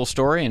pretty cool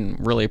story, and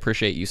really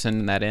appreciate you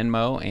sending that in,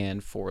 Mo,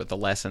 and for the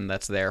lesson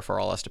that's there for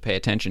all us to pay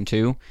attention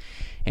to,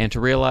 and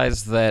to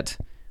realize that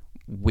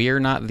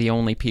we're not the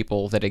only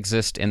people that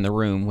exist in the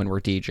room when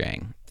we're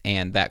DJing.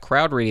 And that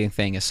crowd reading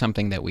thing is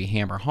something that we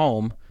hammer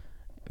home,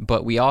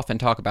 but we often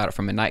talk about it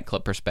from a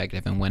nightclub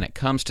perspective. And when it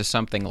comes to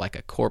something like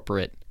a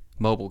corporate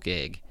mobile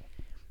gig,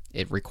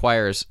 it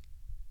requires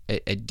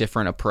a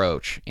different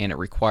approach, and it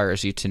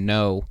requires you to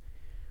know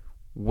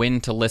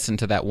when to listen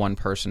to that one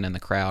person in the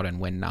crowd and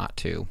when not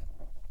to.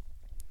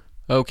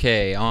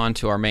 Okay, on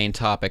to our main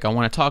topic. I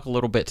want to talk a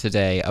little bit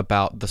today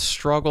about the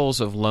struggles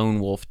of lone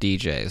wolf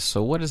DJs.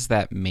 So what does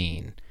that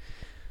mean?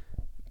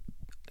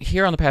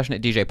 Here on the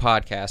Passionate DJ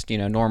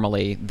podcast,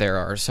 normally there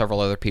are several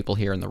other people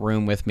here in the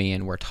room with me,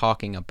 and we're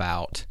talking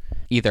about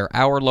either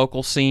our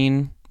local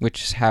scene,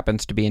 which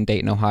happens to be in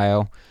Dayton,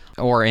 Ohio,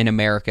 or in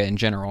America in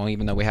general.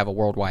 Even though we have a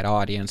worldwide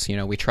audience,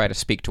 we try to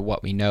speak to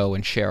what we know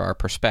and share our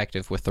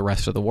perspective with the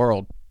rest of the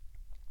world.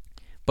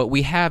 But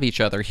we have each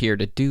other here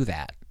to do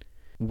that.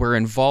 We're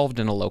involved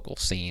in a local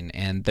scene,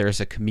 and there's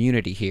a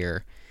community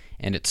here,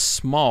 and it's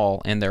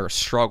small, and there are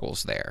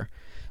struggles there,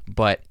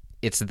 but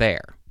it's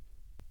there.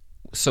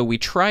 So we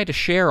try to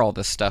share all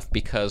this stuff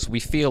because we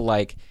feel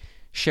like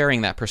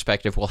sharing that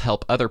perspective will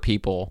help other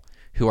people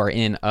who are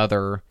in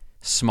other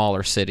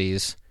smaller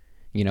cities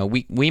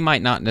We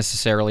might not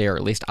necessarily, or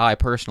at least I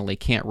personally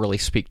can't really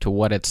speak to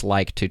what it's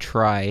like to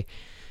try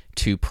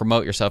to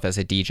promote yourself as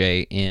a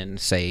DJ in,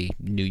 say,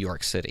 New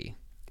York City.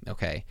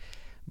 Okay.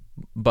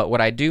 But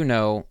what I do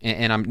know,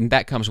 and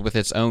that comes with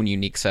its own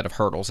unique set of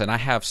hurdles, and I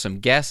have some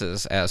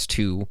guesses as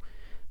to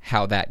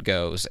how that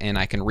goes, and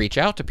I can reach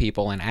out to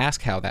people and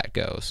ask how that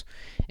goes.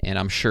 And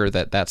I'm sure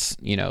that that's,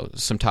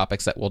 some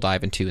topics that we'll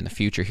dive into in the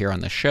future here on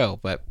the show.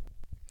 But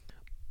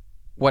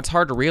what's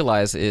hard to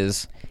realize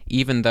is,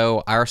 even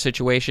though our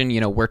situation,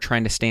 we're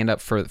trying to stand up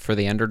for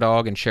the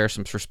underdog and share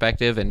some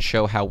perspective and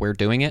show how we're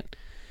doing it,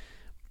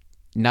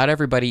 not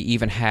everybody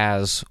even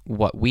has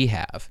what we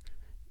have.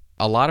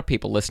 A lot of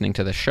people listening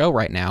to the show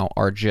right now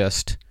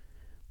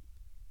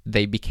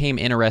they became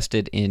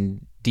interested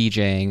in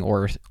DJing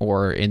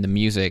or in the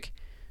music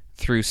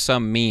through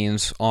some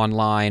means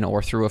online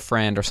or through a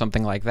friend or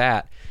something like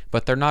that,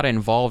 but they're not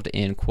involved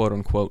in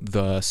quote-unquote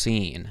the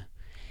scene,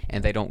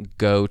 and they don't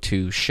go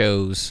to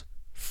shows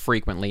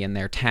frequently in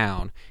their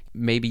town.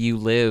 Maybe you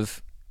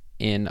live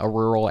in a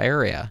rural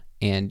area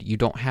and you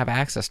don't have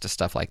access to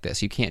stuff like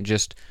this. You can't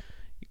just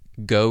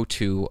go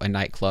to a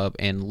nightclub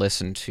and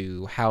listen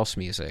to house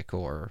music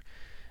or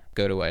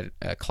go to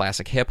a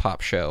classic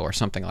hip-hop show or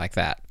something like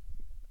that.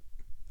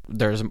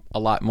 There's a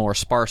lot more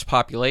sparse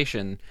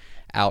population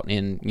out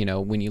in,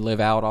 when you live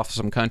out off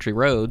some country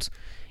roads,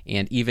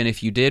 and even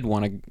if you did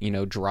want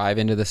to, drive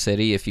into the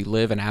city, if you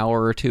live an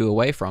hour or two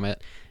away from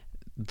it,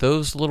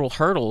 those little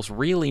hurdles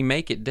really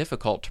make it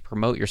difficult to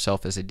promote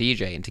yourself as a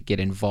DJ and to get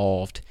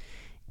involved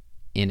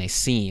in a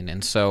scene.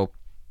 And so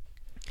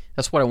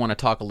that's what I want to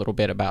talk a little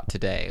bit about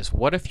today, is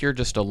what if you're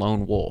just a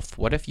lone wolf?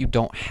 What if you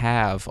don't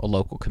have a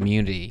local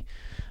community?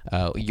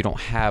 You don't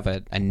have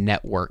a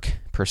network,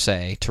 per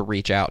se, to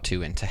reach out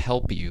to and to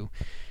help you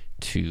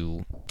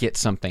to get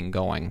something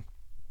going.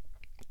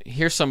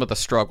 Here's some of the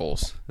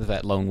struggles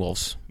that lone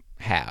wolves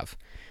have.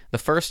 The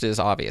first is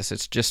obvious.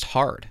 It's just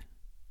hard.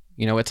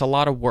 It's a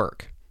lot of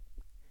work.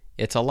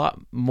 It's a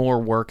lot more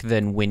work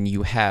than when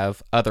you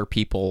have other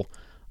people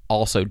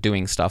also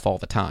doing stuff all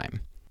the time.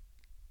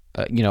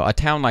 A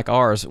town like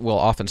ours will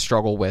often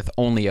struggle with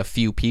only a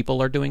few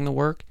people are doing the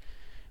work,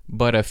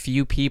 but a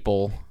few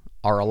people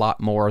are a lot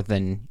more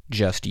than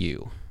just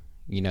you.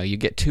 You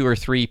get 2 or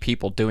 3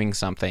 people doing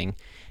something,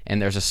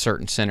 and there's a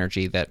certain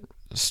synergy that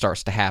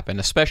starts to happen,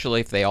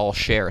 especially if they all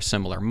share a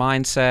similar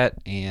mindset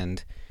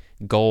and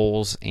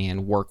goals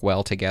and work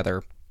well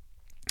together.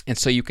 And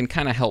so you can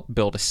kind of help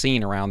build a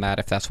scene around that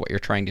if that's what you're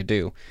trying to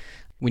do.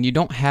 When you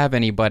don't have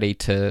anybody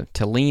to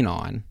lean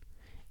on,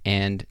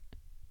 and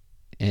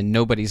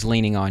nobody's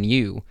leaning on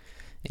you,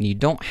 and you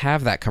don't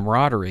have that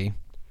camaraderie,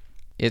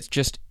 it's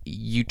just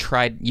you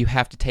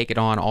have to take it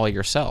on all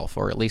yourself,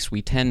 or at least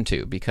we tend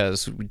to,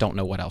 because we don't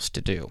know what else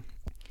to do.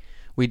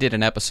 We did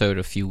an episode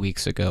a few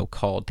weeks ago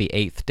called The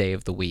 8th Day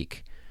of the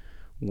Week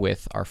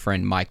with our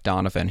friend Mike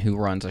Donovan, who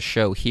runs a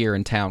show here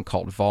in town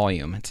called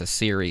Volume. It's a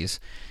series,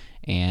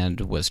 and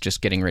was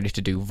just getting ready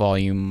to do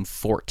Volume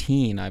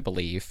 14, I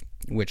believe,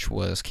 which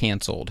was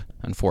canceled,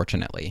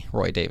 unfortunately,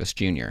 Roy Davis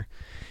Jr.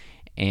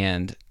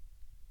 And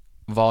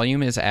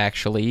Volume is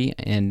actually,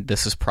 and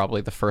this is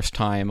probably the first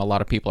time a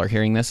lot of people are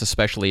hearing this,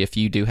 especially if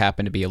you do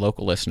happen to be a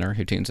local listener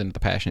who tunes into the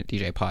Passionate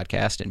DJ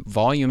podcast, and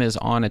Volume is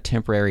on a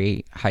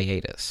temporary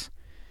hiatus.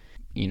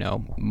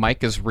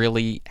 Mike has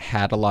really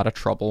had a lot of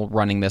trouble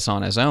running this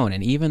on his own,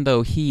 and even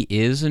though he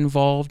is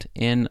involved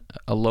in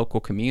a local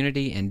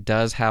community and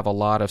does have a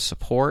lot of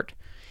support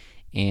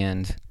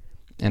and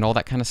all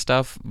that kind of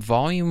stuff,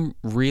 Volume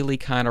really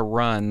kind of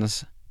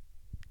runs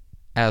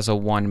as a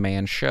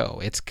one-man show.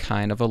 It's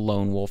kind of a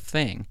lone wolf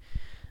thing.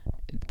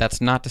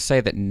 That's not to say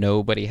that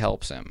nobody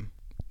helps him.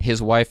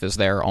 His wife is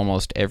there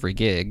almost every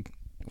gig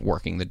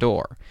working the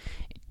door.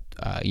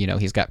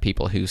 He's got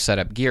people who set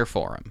up gear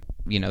for him,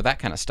 that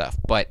kind of stuff.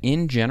 But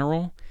in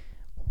general,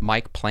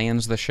 Mike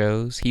plans the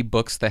shows. He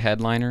books the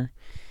headliner.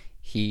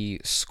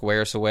 He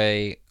squares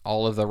away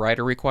all of the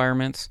writer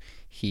requirements.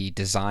 He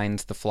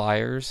designs the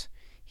flyers.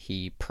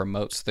 He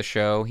promotes the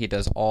show. He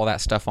does all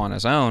that stuff on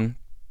his own.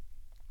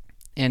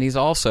 And he's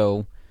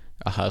also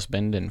a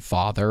husband and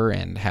father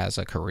and has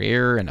a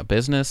career and a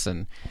business.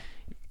 And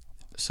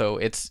so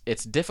it's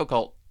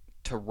difficult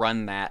to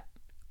run that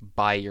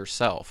by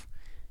yourself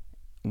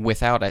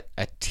without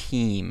a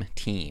team,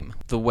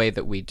 the way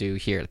that we do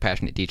here at the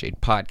Passionate DJ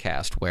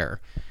podcast,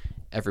 where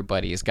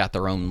everybody's got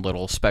their own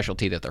little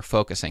specialty that they're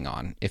focusing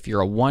on. If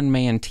you're a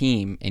one-man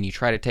team and you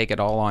try to take it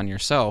all on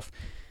yourself,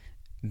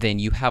 then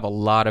you have a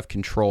lot of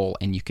control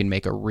and you can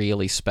make a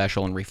really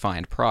special and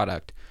refined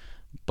product.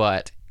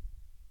 But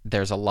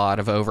there's a lot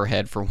of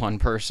overhead for one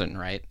person,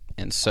 right?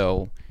 And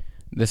so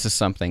this is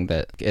something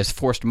that has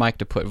forced Mike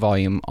to put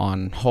Volume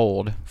on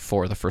hold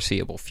for the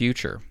foreseeable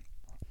future.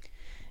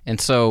 And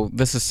so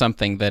this is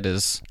something that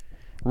is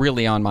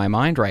really on my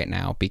mind right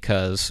now,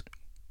 because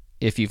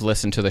if you've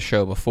listened to the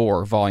show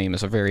before, Volume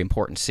is a very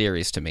important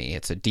series to me.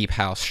 It's a deep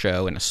house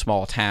show in a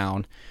small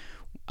town,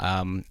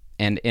 and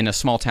in a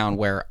small town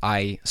where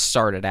I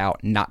started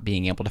out not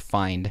being able to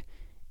find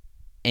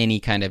any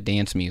kind of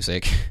dance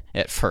music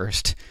at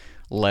first,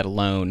 let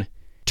alone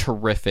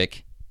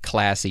terrific,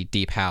 classy,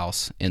 deep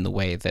house in the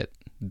way that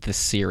this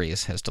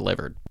series has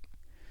delivered.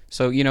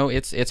 So,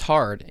 it's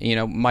hard.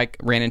 Mike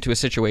ran into a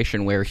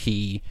situation where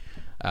he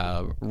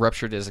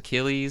ruptured his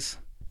Achilles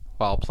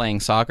while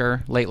playing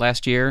soccer late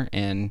last year,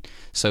 and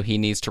so he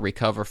needs to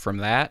recover from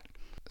that.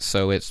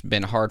 So it's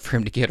been hard for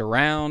him to get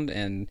around,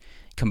 and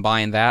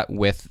combine that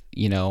with,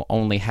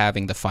 only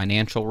having the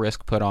financial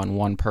risk put on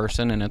one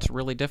person, and it's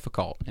really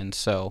difficult. And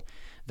so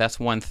that's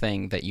one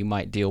thing that you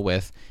might deal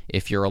with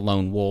if you're a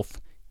lone wolf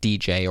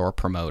DJ or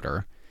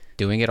promoter.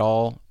 Doing it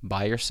all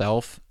by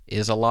yourself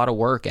is a lot of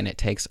work, and it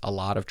takes a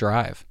lot of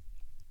drive.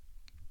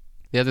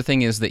 The other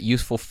thing is that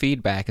useful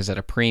feedback is at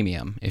a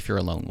premium if you're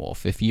a lone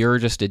wolf. If you're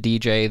just a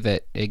DJ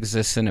that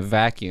exists in a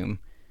vacuum,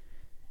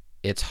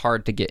 it's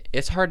hard to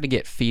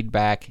get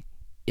feedback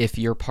if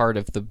you're part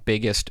of the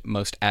biggest,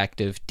 most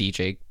active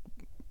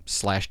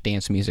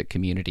DJ/dance music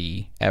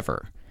community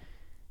ever,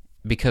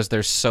 because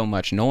there's so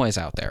much noise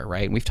out there,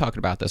 right? We've talked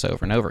about this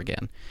over and over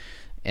again.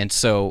 And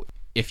so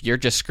if you're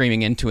just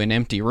screaming into an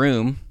empty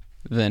room,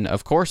 then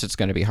of course it's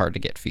going to be hard to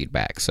get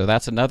feedback. So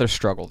that's another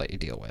struggle that you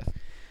deal with.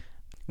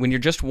 When you're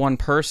just one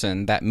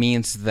person, that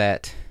means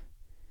that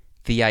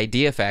the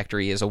Idea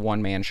Factory is a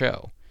one-man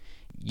show.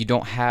 You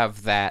don't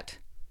have that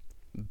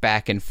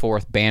back and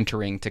forth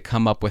bantering to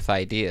come up with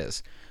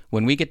ideas.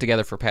 When we get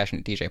together for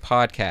Passionate DJ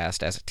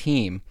Podcast as a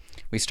team,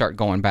 we start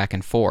going back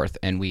and forth,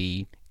 and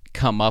we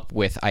come up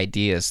with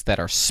ideas that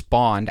are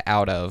spawned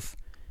out of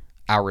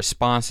our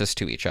responses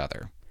to each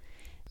other.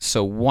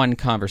 So one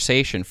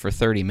conversation for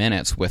 30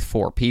 minutes with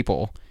 4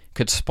 people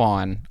could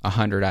spawn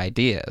 100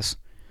 ideas.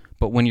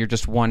 But when you're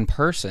just one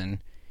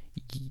person,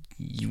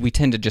 we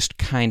tend to just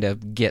kind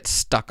of get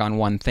stuck on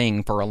one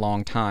thing for a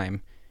long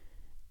time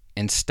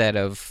instead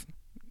of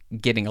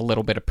getting a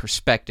little bit of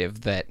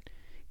perspective that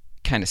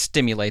kind of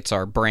stimulates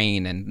our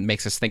brain and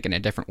makes us think in a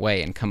different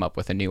way and come up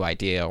with a new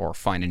idea or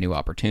find a new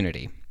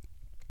opportunity.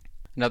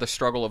 Another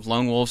struggle of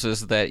lone wolves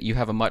is that you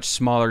have a much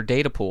smaller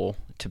data pool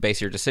to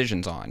base your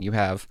decisions on. You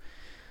have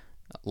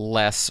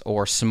less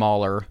or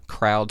smaller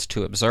crowds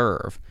to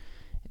observe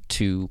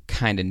to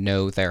kind of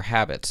know their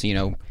habits.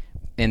 In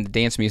the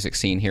dance music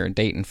scene here in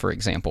Dayton, for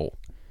example,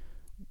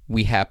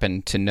 we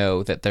happen to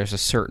know that there's a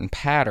certain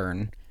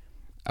pattern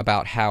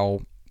about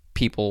how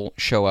people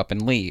show up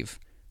and leave.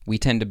 We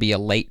tend to be a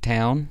late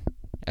town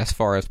as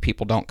far as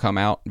people don't come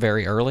out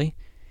very early,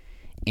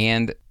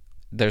 and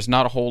there's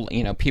not a whole,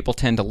 people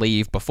tend to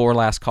leave before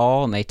last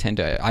call, and they tend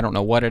to, I don't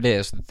know what it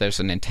is,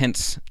 there's an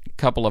intense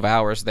couple of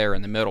hours there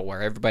in the middle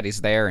where everybody's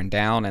there and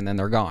down, and then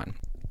they're gone.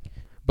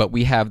 But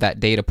we have that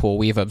data pool.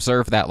 We've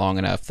observed that long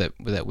enough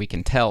that we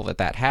can tell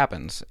that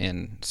happens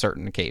in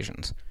certain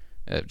occasions.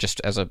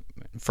 Just as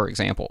for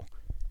example,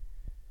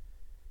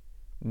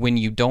 when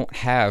you don't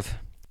have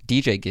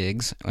DJ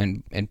gigs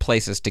and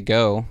places to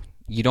go,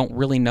 you don't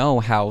really know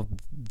how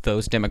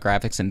those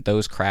demographics and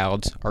those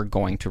crowds are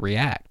going to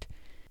react.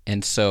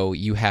 And so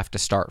you have to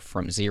start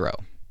from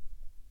zero.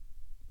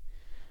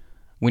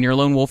 When you're a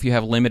lone wolf, you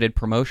have limited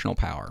promotional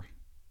power.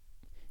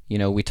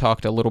 We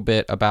talked a little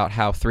bit about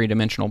how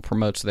 3-Dimensional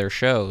promotes their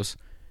shows,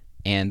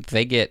 and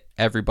they get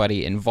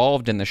everybody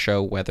involved in the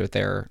show, whether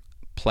they're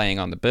playing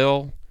on the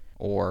bill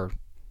or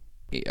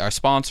a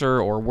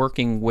sponsor or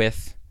working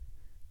with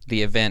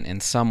the event in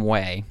some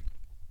way.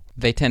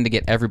 They tend to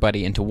get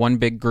everybody into one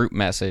big group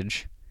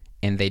message,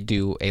 and they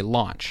do a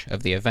launch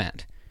of the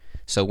event.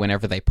 So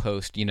whenever they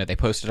post, they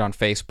post it on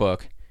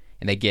Facebook,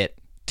 and they get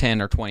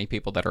 10 or 20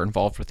 people that are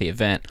involved with the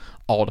event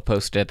all to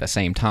post it at the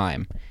same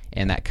time,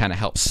 and that kind of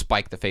helps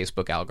spike the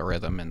Facebook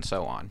algorithm and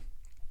so on.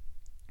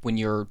 When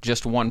you're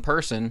just one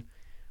person,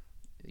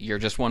 you're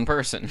just one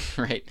person,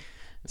 right?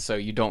 So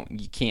you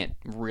can't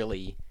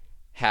really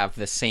have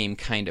the same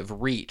kind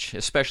of reach,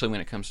 especially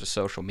when it comes to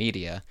social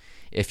media,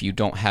 if you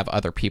don't have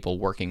other people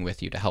working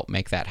with you to help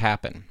make that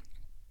happen.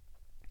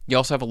 You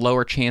also have a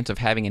lower chance of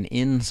having an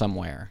in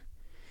somewhere.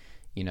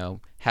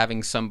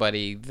 Having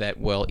somebody that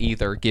will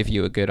either give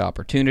you a good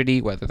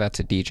opportunity, whether that's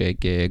a DJ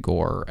gig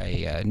or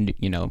a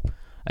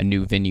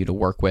new venue to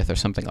work with or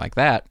something like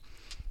that,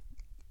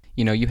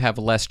 you have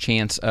less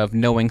chance of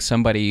knowing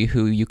somebody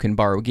who you can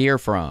borrow gear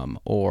from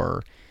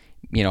or,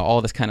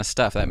 all this kind of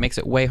stuff. That makes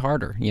it way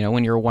harder.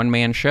 When you're a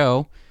one-man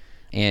show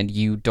and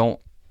you don't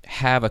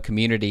have a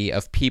community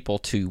of people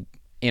to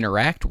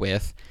interact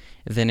with,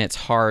 then it's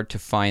hard to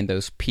find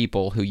those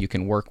people who you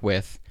can work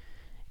with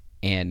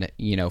and,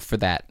 for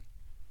that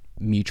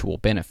mutual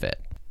benefit.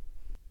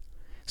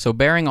 So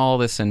bearing all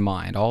this in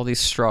mind, all these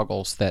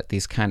struggles that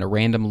these kind of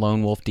random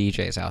lone wolf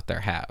DJs out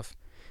there have,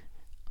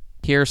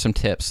 here are some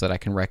tips that I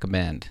can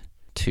recommend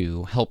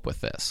to help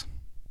with this.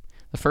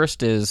 The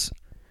first is,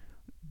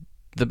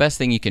 the best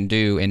thing you can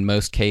do in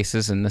most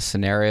cases in this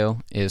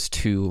scenario is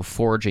to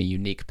forge a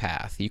unique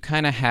path. You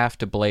kind of have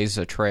to blaze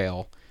a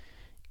trail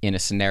in a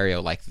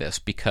scenario like this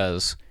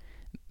because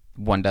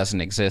one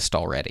doesn't exist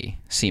already,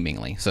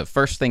 seemingly. So the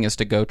first thing is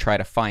to go try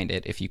to find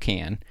it if you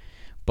can.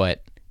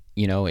 But,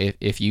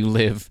 if you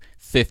live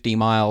 50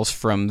 miles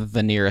from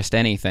the nearest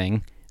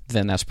anything,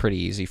 then that's pretty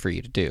easy for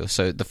you to do.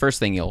 So the first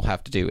thing you'll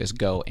have to do is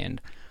go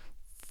and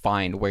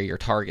find where your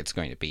target's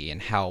going to be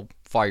and how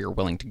far you're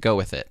willing to go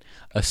with it,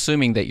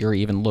 assuming that you're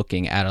even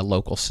looking at a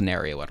local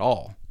scenario at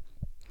all.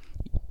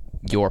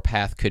 Your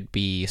path could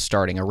be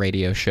starting a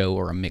radio show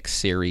or a mix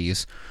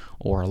series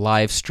or a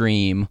live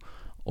stream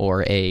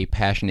or a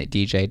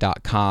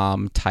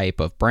passionatedj.com type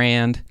of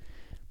brand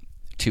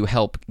to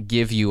help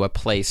give you a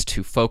place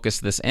to focus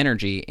this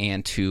energy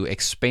and to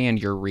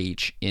expand your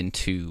reach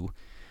into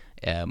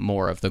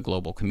more of the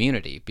global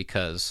community.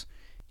 Because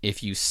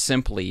if you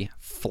simply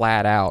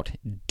flat out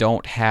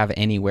don't have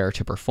anywhere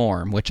to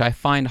perform, which I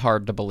find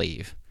hard to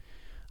believe,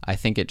 I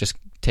think it just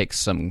takes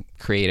some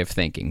creative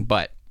thinking.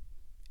 But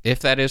if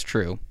that is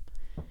true,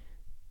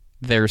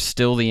 there's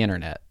still the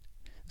internet,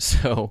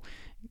 so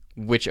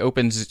which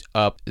opens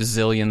up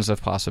zillions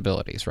of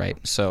possibilities, right?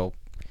 So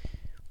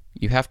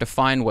you have to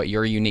find what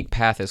your unique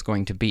path is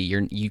going to be.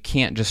 You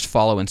can't just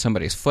follow in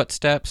somebody's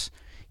footsteps.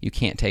 You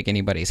can't take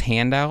anybody's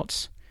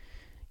handouts.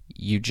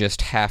 You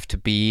just have to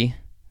be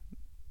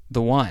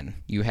the one.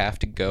 You have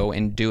to go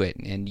and do it,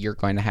 and you're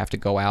going to have to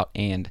go out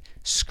and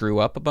screw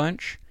up a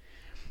bunch.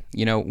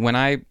 You know, when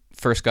I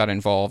first got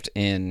involved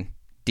in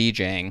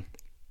DJing,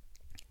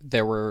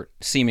 there were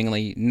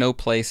seemingly no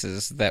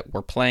places that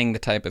were playing the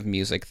type of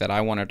music that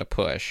I wanted to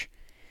push.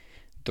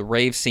 The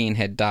rave scene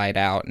had died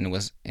out, and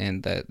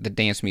the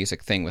dance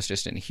music thing was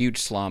just in a huge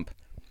slump.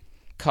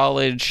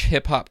 College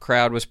hip-hop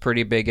crowd was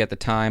pretty big at the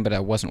time, but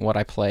that wasn't what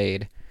I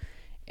played.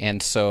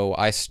 And so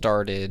I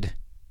started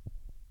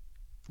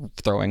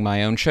throwing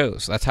my own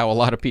shows. That's how a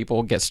lot of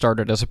people get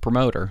started as a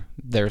promoter.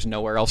 There's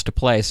nowhere else to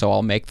play, so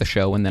I'll make the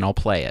show and then I'll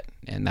play it.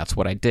 And that's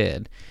what I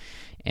did.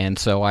 And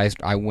so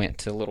I went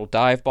to little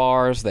dive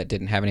bars that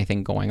didn't have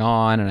anything going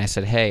on, and I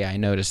said, hey, I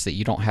noticed that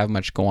you don't have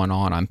much going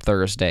on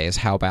Thursdays.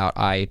 How about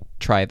I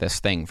try this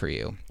thing for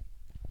you?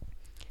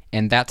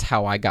 And that's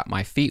how I got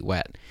my feet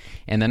wet.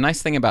 And the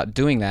nice thing about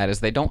doing that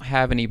is they don't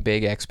have any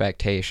big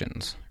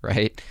expectations,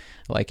 right?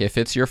 Like if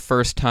it's your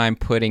first time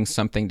putting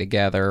something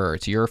together, or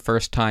it's your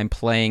first time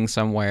playing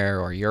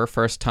somewhere, or your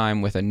first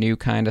time with a new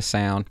kind of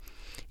sound,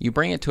 you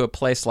bring it to a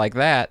place like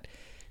that,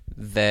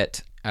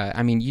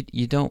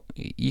 you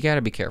got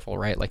to be careful,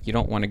 right? Like you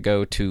don't want to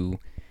go to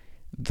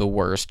the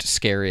worst,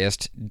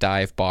 scariest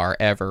dive bar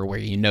ever where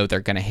you know they're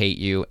going to hate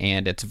you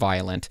and it's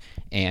violent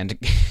and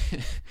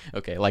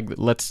okay, like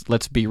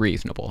let's be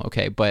reasonable,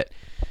 okay? But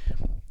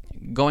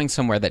going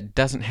somewhere that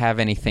doesn't have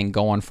anything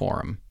going for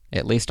them,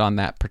 at least on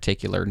that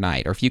particular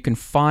night, or if you can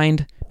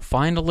find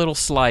a little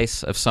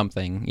slice of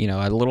something, you know,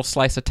 a little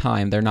slice of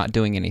time they're not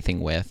doing anything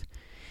with,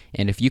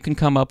 and if you can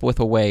come up with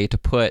a way to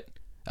put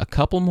a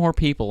couple more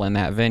people in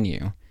that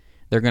venue,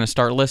 they're going to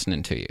start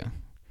listening to you.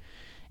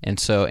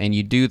 And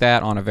you do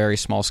that on a very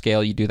small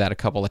scale. You do that a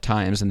couple of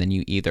times, and then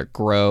you either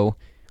grow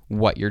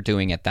what you're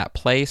doing at that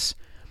place,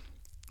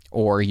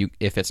 or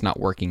if it's not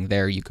working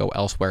there, you go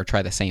elsewhere,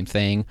 try the same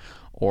thing,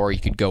 or you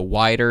could go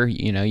wider.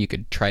 You know, you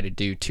could try to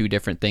do 2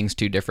 different things,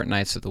 2 different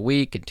nights of the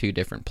week in 2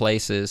 different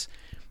places.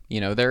 You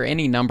know, there are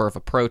any number of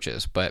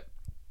approaches, but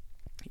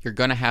you're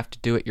going to have to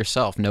do it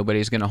yourself.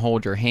 Nobody's going to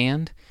hold your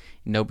hand.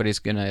 Nobody's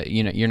going to,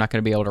 you're not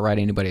going to be able to ride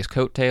anybody's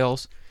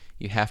coattails.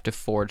 You have to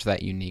forge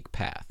that unique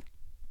path.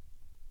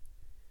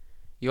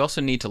 You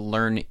also need to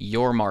learn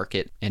your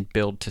market and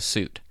build to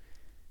suit.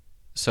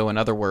 So in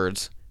other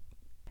words,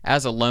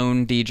 as a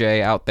lone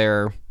DJ out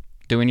there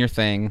doing your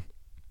thing,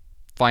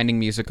 finding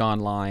music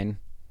online,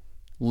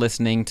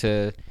 listening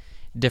to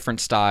different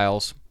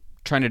styles,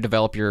 trying to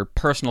develop your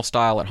personal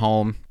style at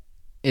home,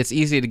 it's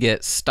easy to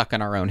get stuck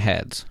in our own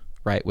heads,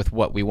 right, with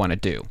what we want to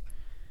do.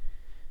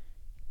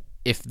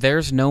 If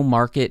there's no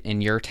market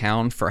in your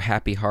town for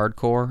happy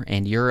hardcore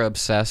and you're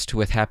obsessed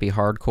with happy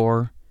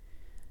hardcore,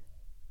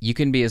 you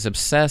can be as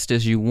obsessed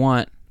as you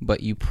want,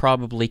 but you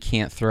probably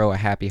can't throw a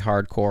happy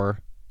hardcore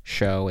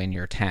show in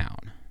your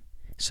town.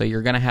 So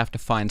you're going to have to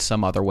find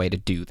some other way to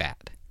do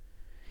that,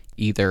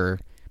 either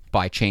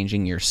by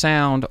changing your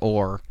sound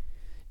or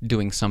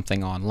doing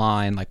something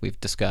online like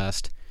we've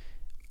discussed.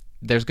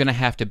 There's going to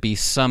have to be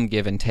some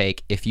give and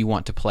take if you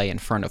want to play in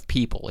front of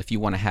people, if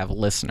you want to have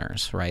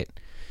listeners, right?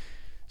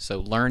 So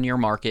learn your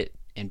market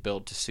and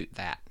build to suit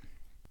that.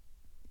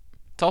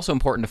 It's also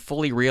important to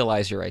fully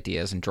realize your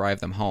ideas and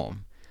drive them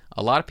home.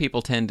 A lot of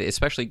people tend to,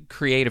 especially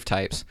creative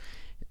types,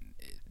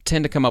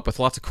 tend to come up with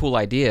lots of cool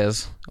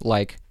ideas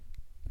like,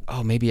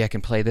 oh, maybe I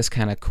can play this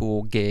kind of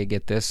cool gig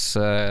at this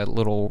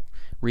little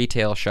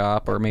retail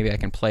shop, or maybe I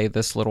can play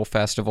this little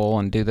festival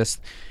and do this.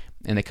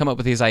 And they come up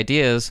with these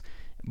ideas,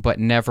 but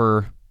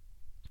never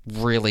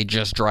really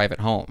just drive it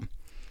home.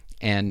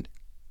 And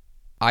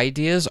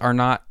ideas are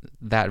not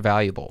that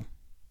valuable.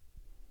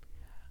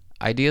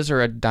 Ideas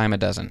are a dime a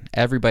dozen.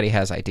 Everybody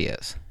has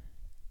ideas.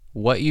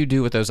 What you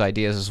do with those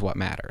ideas is what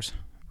matters,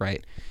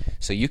 right?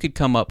 So you could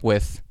come up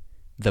with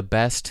the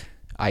best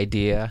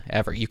idea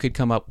ever. You could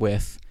come up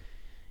with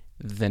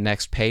the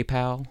next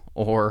PayPal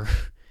or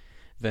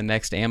the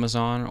next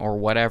Amazon or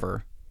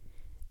whatever,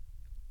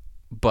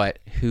 but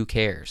who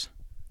cares?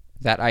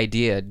 That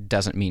idea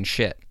doesn't mean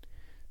shit.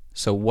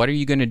 So what are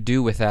you going to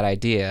do with that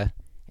idea,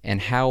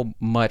 and how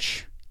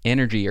much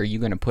energy are you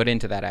going to put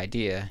into that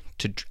idea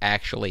to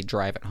actually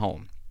drive it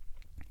home?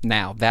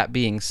 Now, that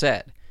being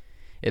said,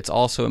 it's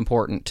also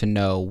important to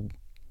know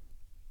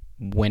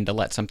when to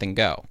let something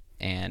go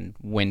and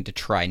when to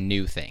try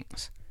new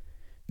things.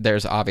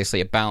 There's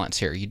obviously a balance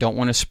here. You don't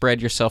want to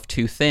spread yourself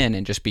too thin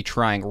and just be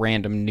trying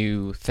random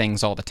new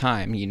things all the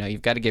time.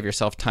 You've got to give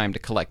yourself time to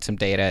collect some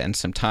data and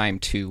some time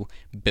to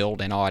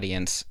build an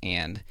audience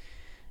and,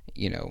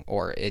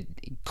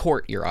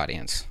 court your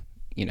audience.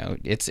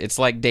 It's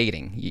like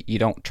dating. You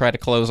don't try to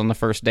close on the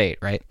first date,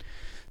 right?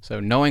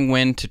 So knowing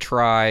when to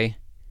try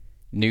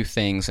new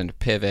things and to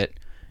pivot,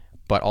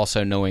 but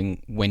also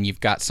knowing when you've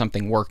got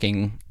something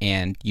working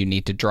and you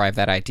need to drive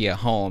that idea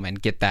home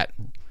and get that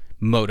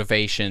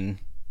motivation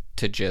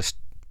to just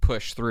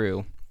push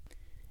through.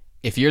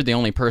 If you're the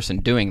only person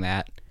doing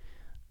that,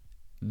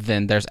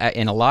 then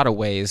in a lot of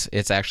ways,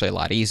 it's actually a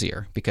lot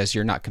easier because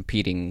you're not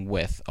competing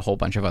with a whole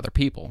bunch of other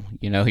people.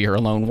 You're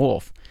a lone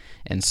wolf.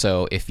 And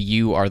so if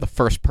you are the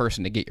first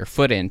person to get your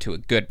foot into a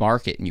good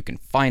market and you can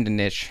find a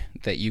niche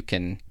that you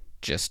can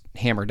just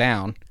hammer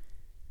down,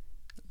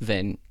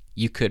 then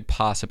you could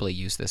possibly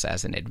use this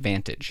as an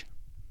advantage.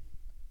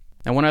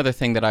 Now, one other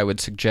thing that I would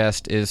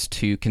suggest is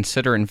to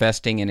consider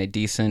investing in a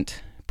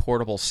decent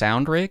portable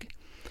sound rig,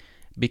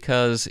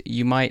 because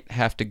you might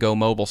have to go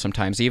mobile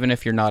sometimes, even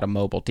if you're not a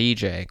mobile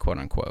DJ, quote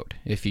unquote.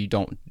 If you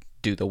don't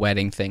do the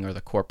wedding thing or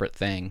the corporate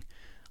thing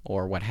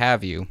or what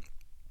have you,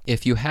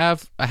 if you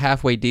have a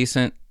halfway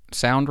decent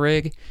sound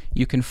rig,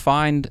 you can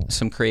find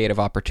some creative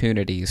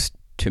opportunities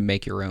to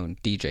make your own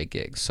DJ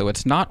gigs. So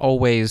it's not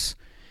always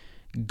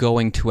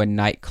going to a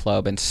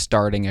nightclub and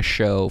starting a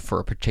show for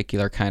a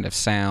particular kind of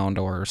sound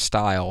or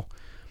style.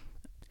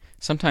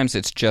 Sometimes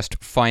it's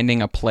just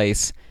finding a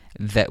place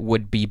that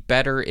would be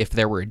better if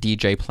there were a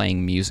DJ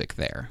playing music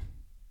there.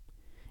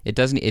 It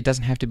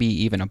doesn't have to be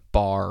even a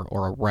bar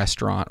or a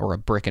restaurant or a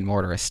brick and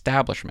mortar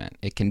establishment.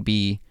 It can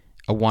be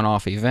a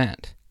one-off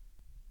event.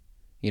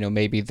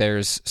 Maybe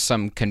there's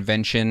some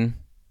convention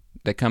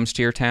that comes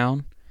to your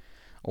town,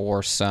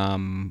 or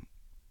some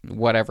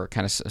whatever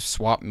kind of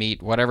swap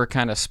meet, whatever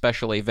kind of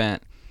special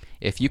event.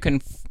 If you can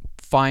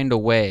find a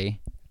way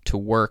to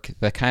work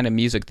the kind of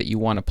music that you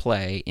want to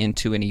play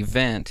into an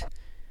event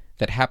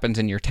that happens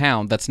in your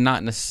town that's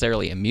not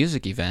necessarily a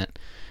music event,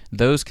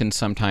 those can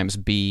sometimes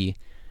be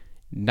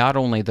not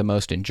only the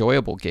most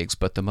enjoyable gigs,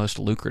 but the most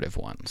lucrative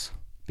ones,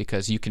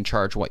 because you can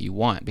charge what you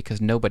want because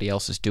nobody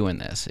else is doing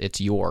this.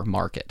 It's your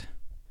market.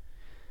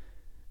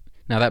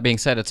 Now, that being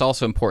said, it's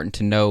also important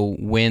to know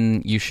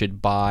when you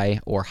should buy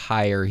or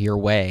hire your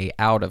way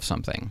out of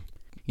something.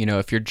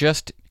 If you're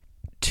just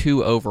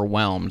too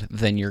overwhelmed,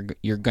 then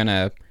you're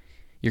gonna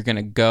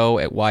go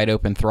at wide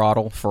open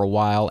throttle for a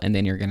while, and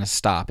then you're gonna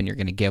stop and you're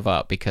gonna give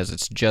up because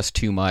it's just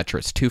too much or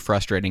it's too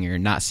frustrating or you're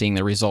not seeing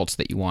the results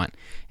that you want.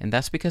 And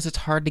that's because it's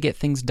hard to get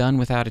things done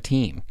without a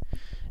team.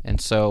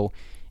 And so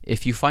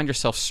if you find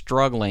yourself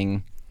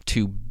struggling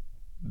to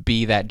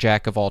be that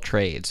jack of all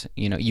trades,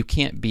 you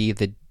can't be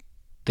the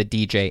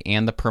DJ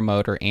and the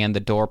promoter and the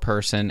door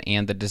person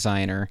and the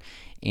designer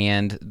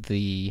and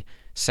the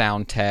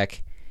sound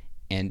tech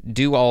and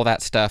do all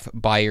that stuff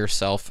by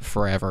yourself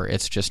forever.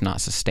 It's just not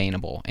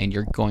sustainable, and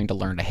you're going to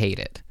learn to hate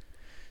it.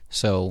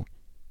 So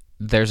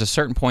there's a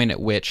certain point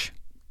at which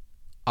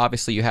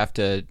obviously you have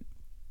to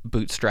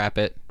bootstrap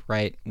it,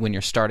 right, when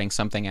you're starting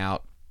something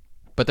out.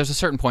 But there's a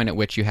certain point at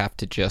which you have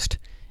to just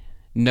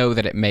know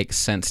that it makes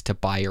sense to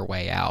buy your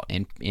way out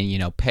and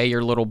pay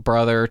your little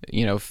brother,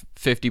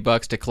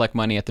 $50 to collect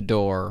money at the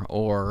door,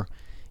 or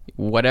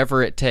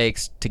whatever it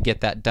takes to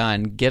get that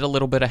done. Get a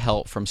little bit of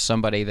help from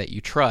somebody that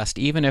you trust,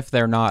 even if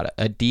they're not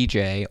a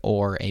DJ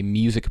or a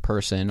music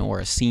person or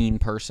a scene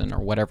person or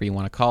whatever you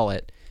want to call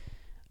it.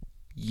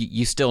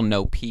 You still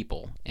know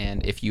people,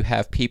 and if you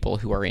have people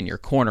who are in your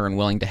corner and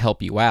willing to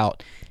help you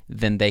out,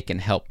 then they can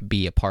help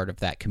be a part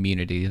of that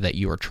community that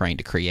you are trying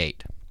to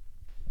create.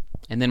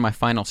 And then my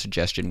final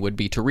suggestion would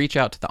be to reach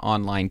out to the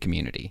online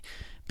community,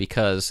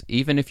 because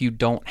even if you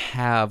don't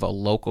have a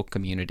local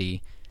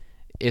community,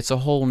 it's a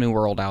whole new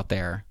world out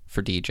there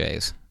for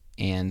DJs.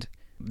 And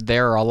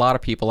there are a lot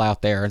of people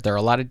out there, there are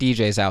a lot of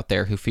DJs out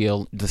there who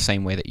feel the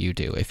same way that you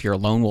do. If you're a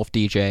lone wolf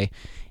DJ,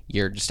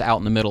 you're just out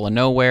in the middle of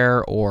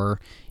nowhere, or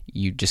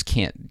you just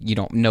can't,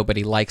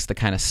 nobody likes the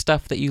kind of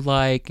stuff that you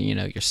like,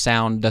 your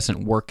sound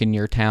doesn't work in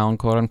your town,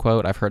 quote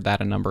unquote. I've heard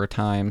that a number of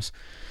times.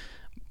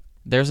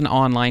 There's an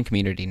online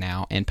community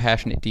now, and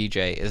Passionate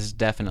DJ is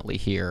definitely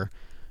here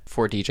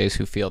for DJs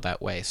who feel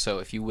that way. So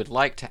if you would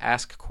like to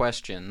ask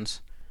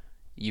questions,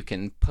 you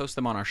can post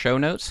them on our show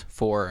notes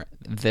for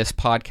this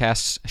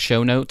podcast's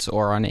show notes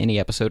or on any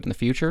episode in the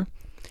future.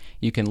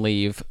 You can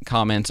leave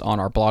comments on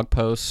our blog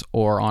posts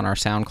or on our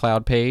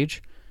SoundCloud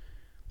page.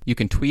 You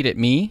can tweet at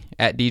me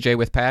at DJ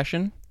with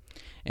Passion,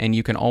 and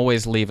you can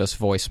always leave us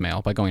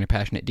voicemail by going to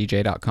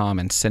passionatedj.com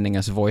and sending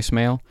us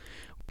voicemail.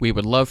 We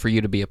would love for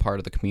you to be a part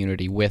of the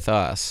community with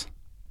us,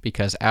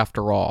 because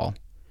after all,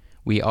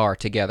 we are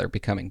together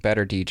becoming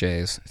better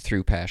DJs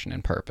through passion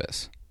and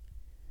purpose.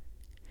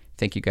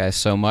 Thank you guys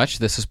so much.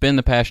 This has been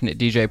the Passionate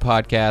DJ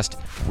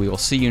Podcast. We will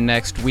see you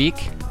next week.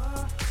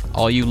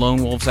 All you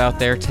lone wolves out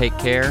there, take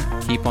care.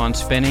 Keep on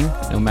spinning,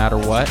 no matter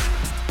what.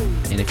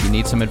 And if you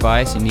need some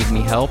advice, you need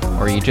any help,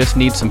 or you just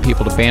need some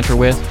people to banter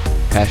with,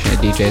 Passionate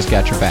DJ's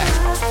got your back.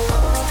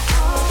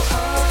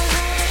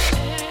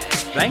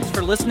 Thanks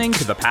for listening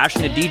to the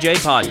Passionate DJ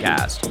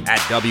podcast at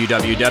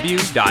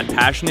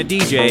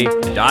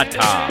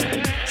www.passionatedj.com.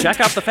 Check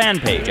out the fan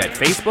page at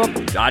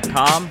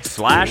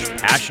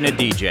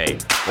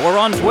facebook.com/passionatedj or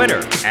on Twitter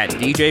at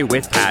DJ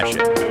with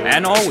Passion.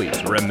 And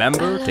always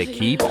remember to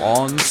keep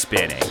on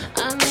spinning.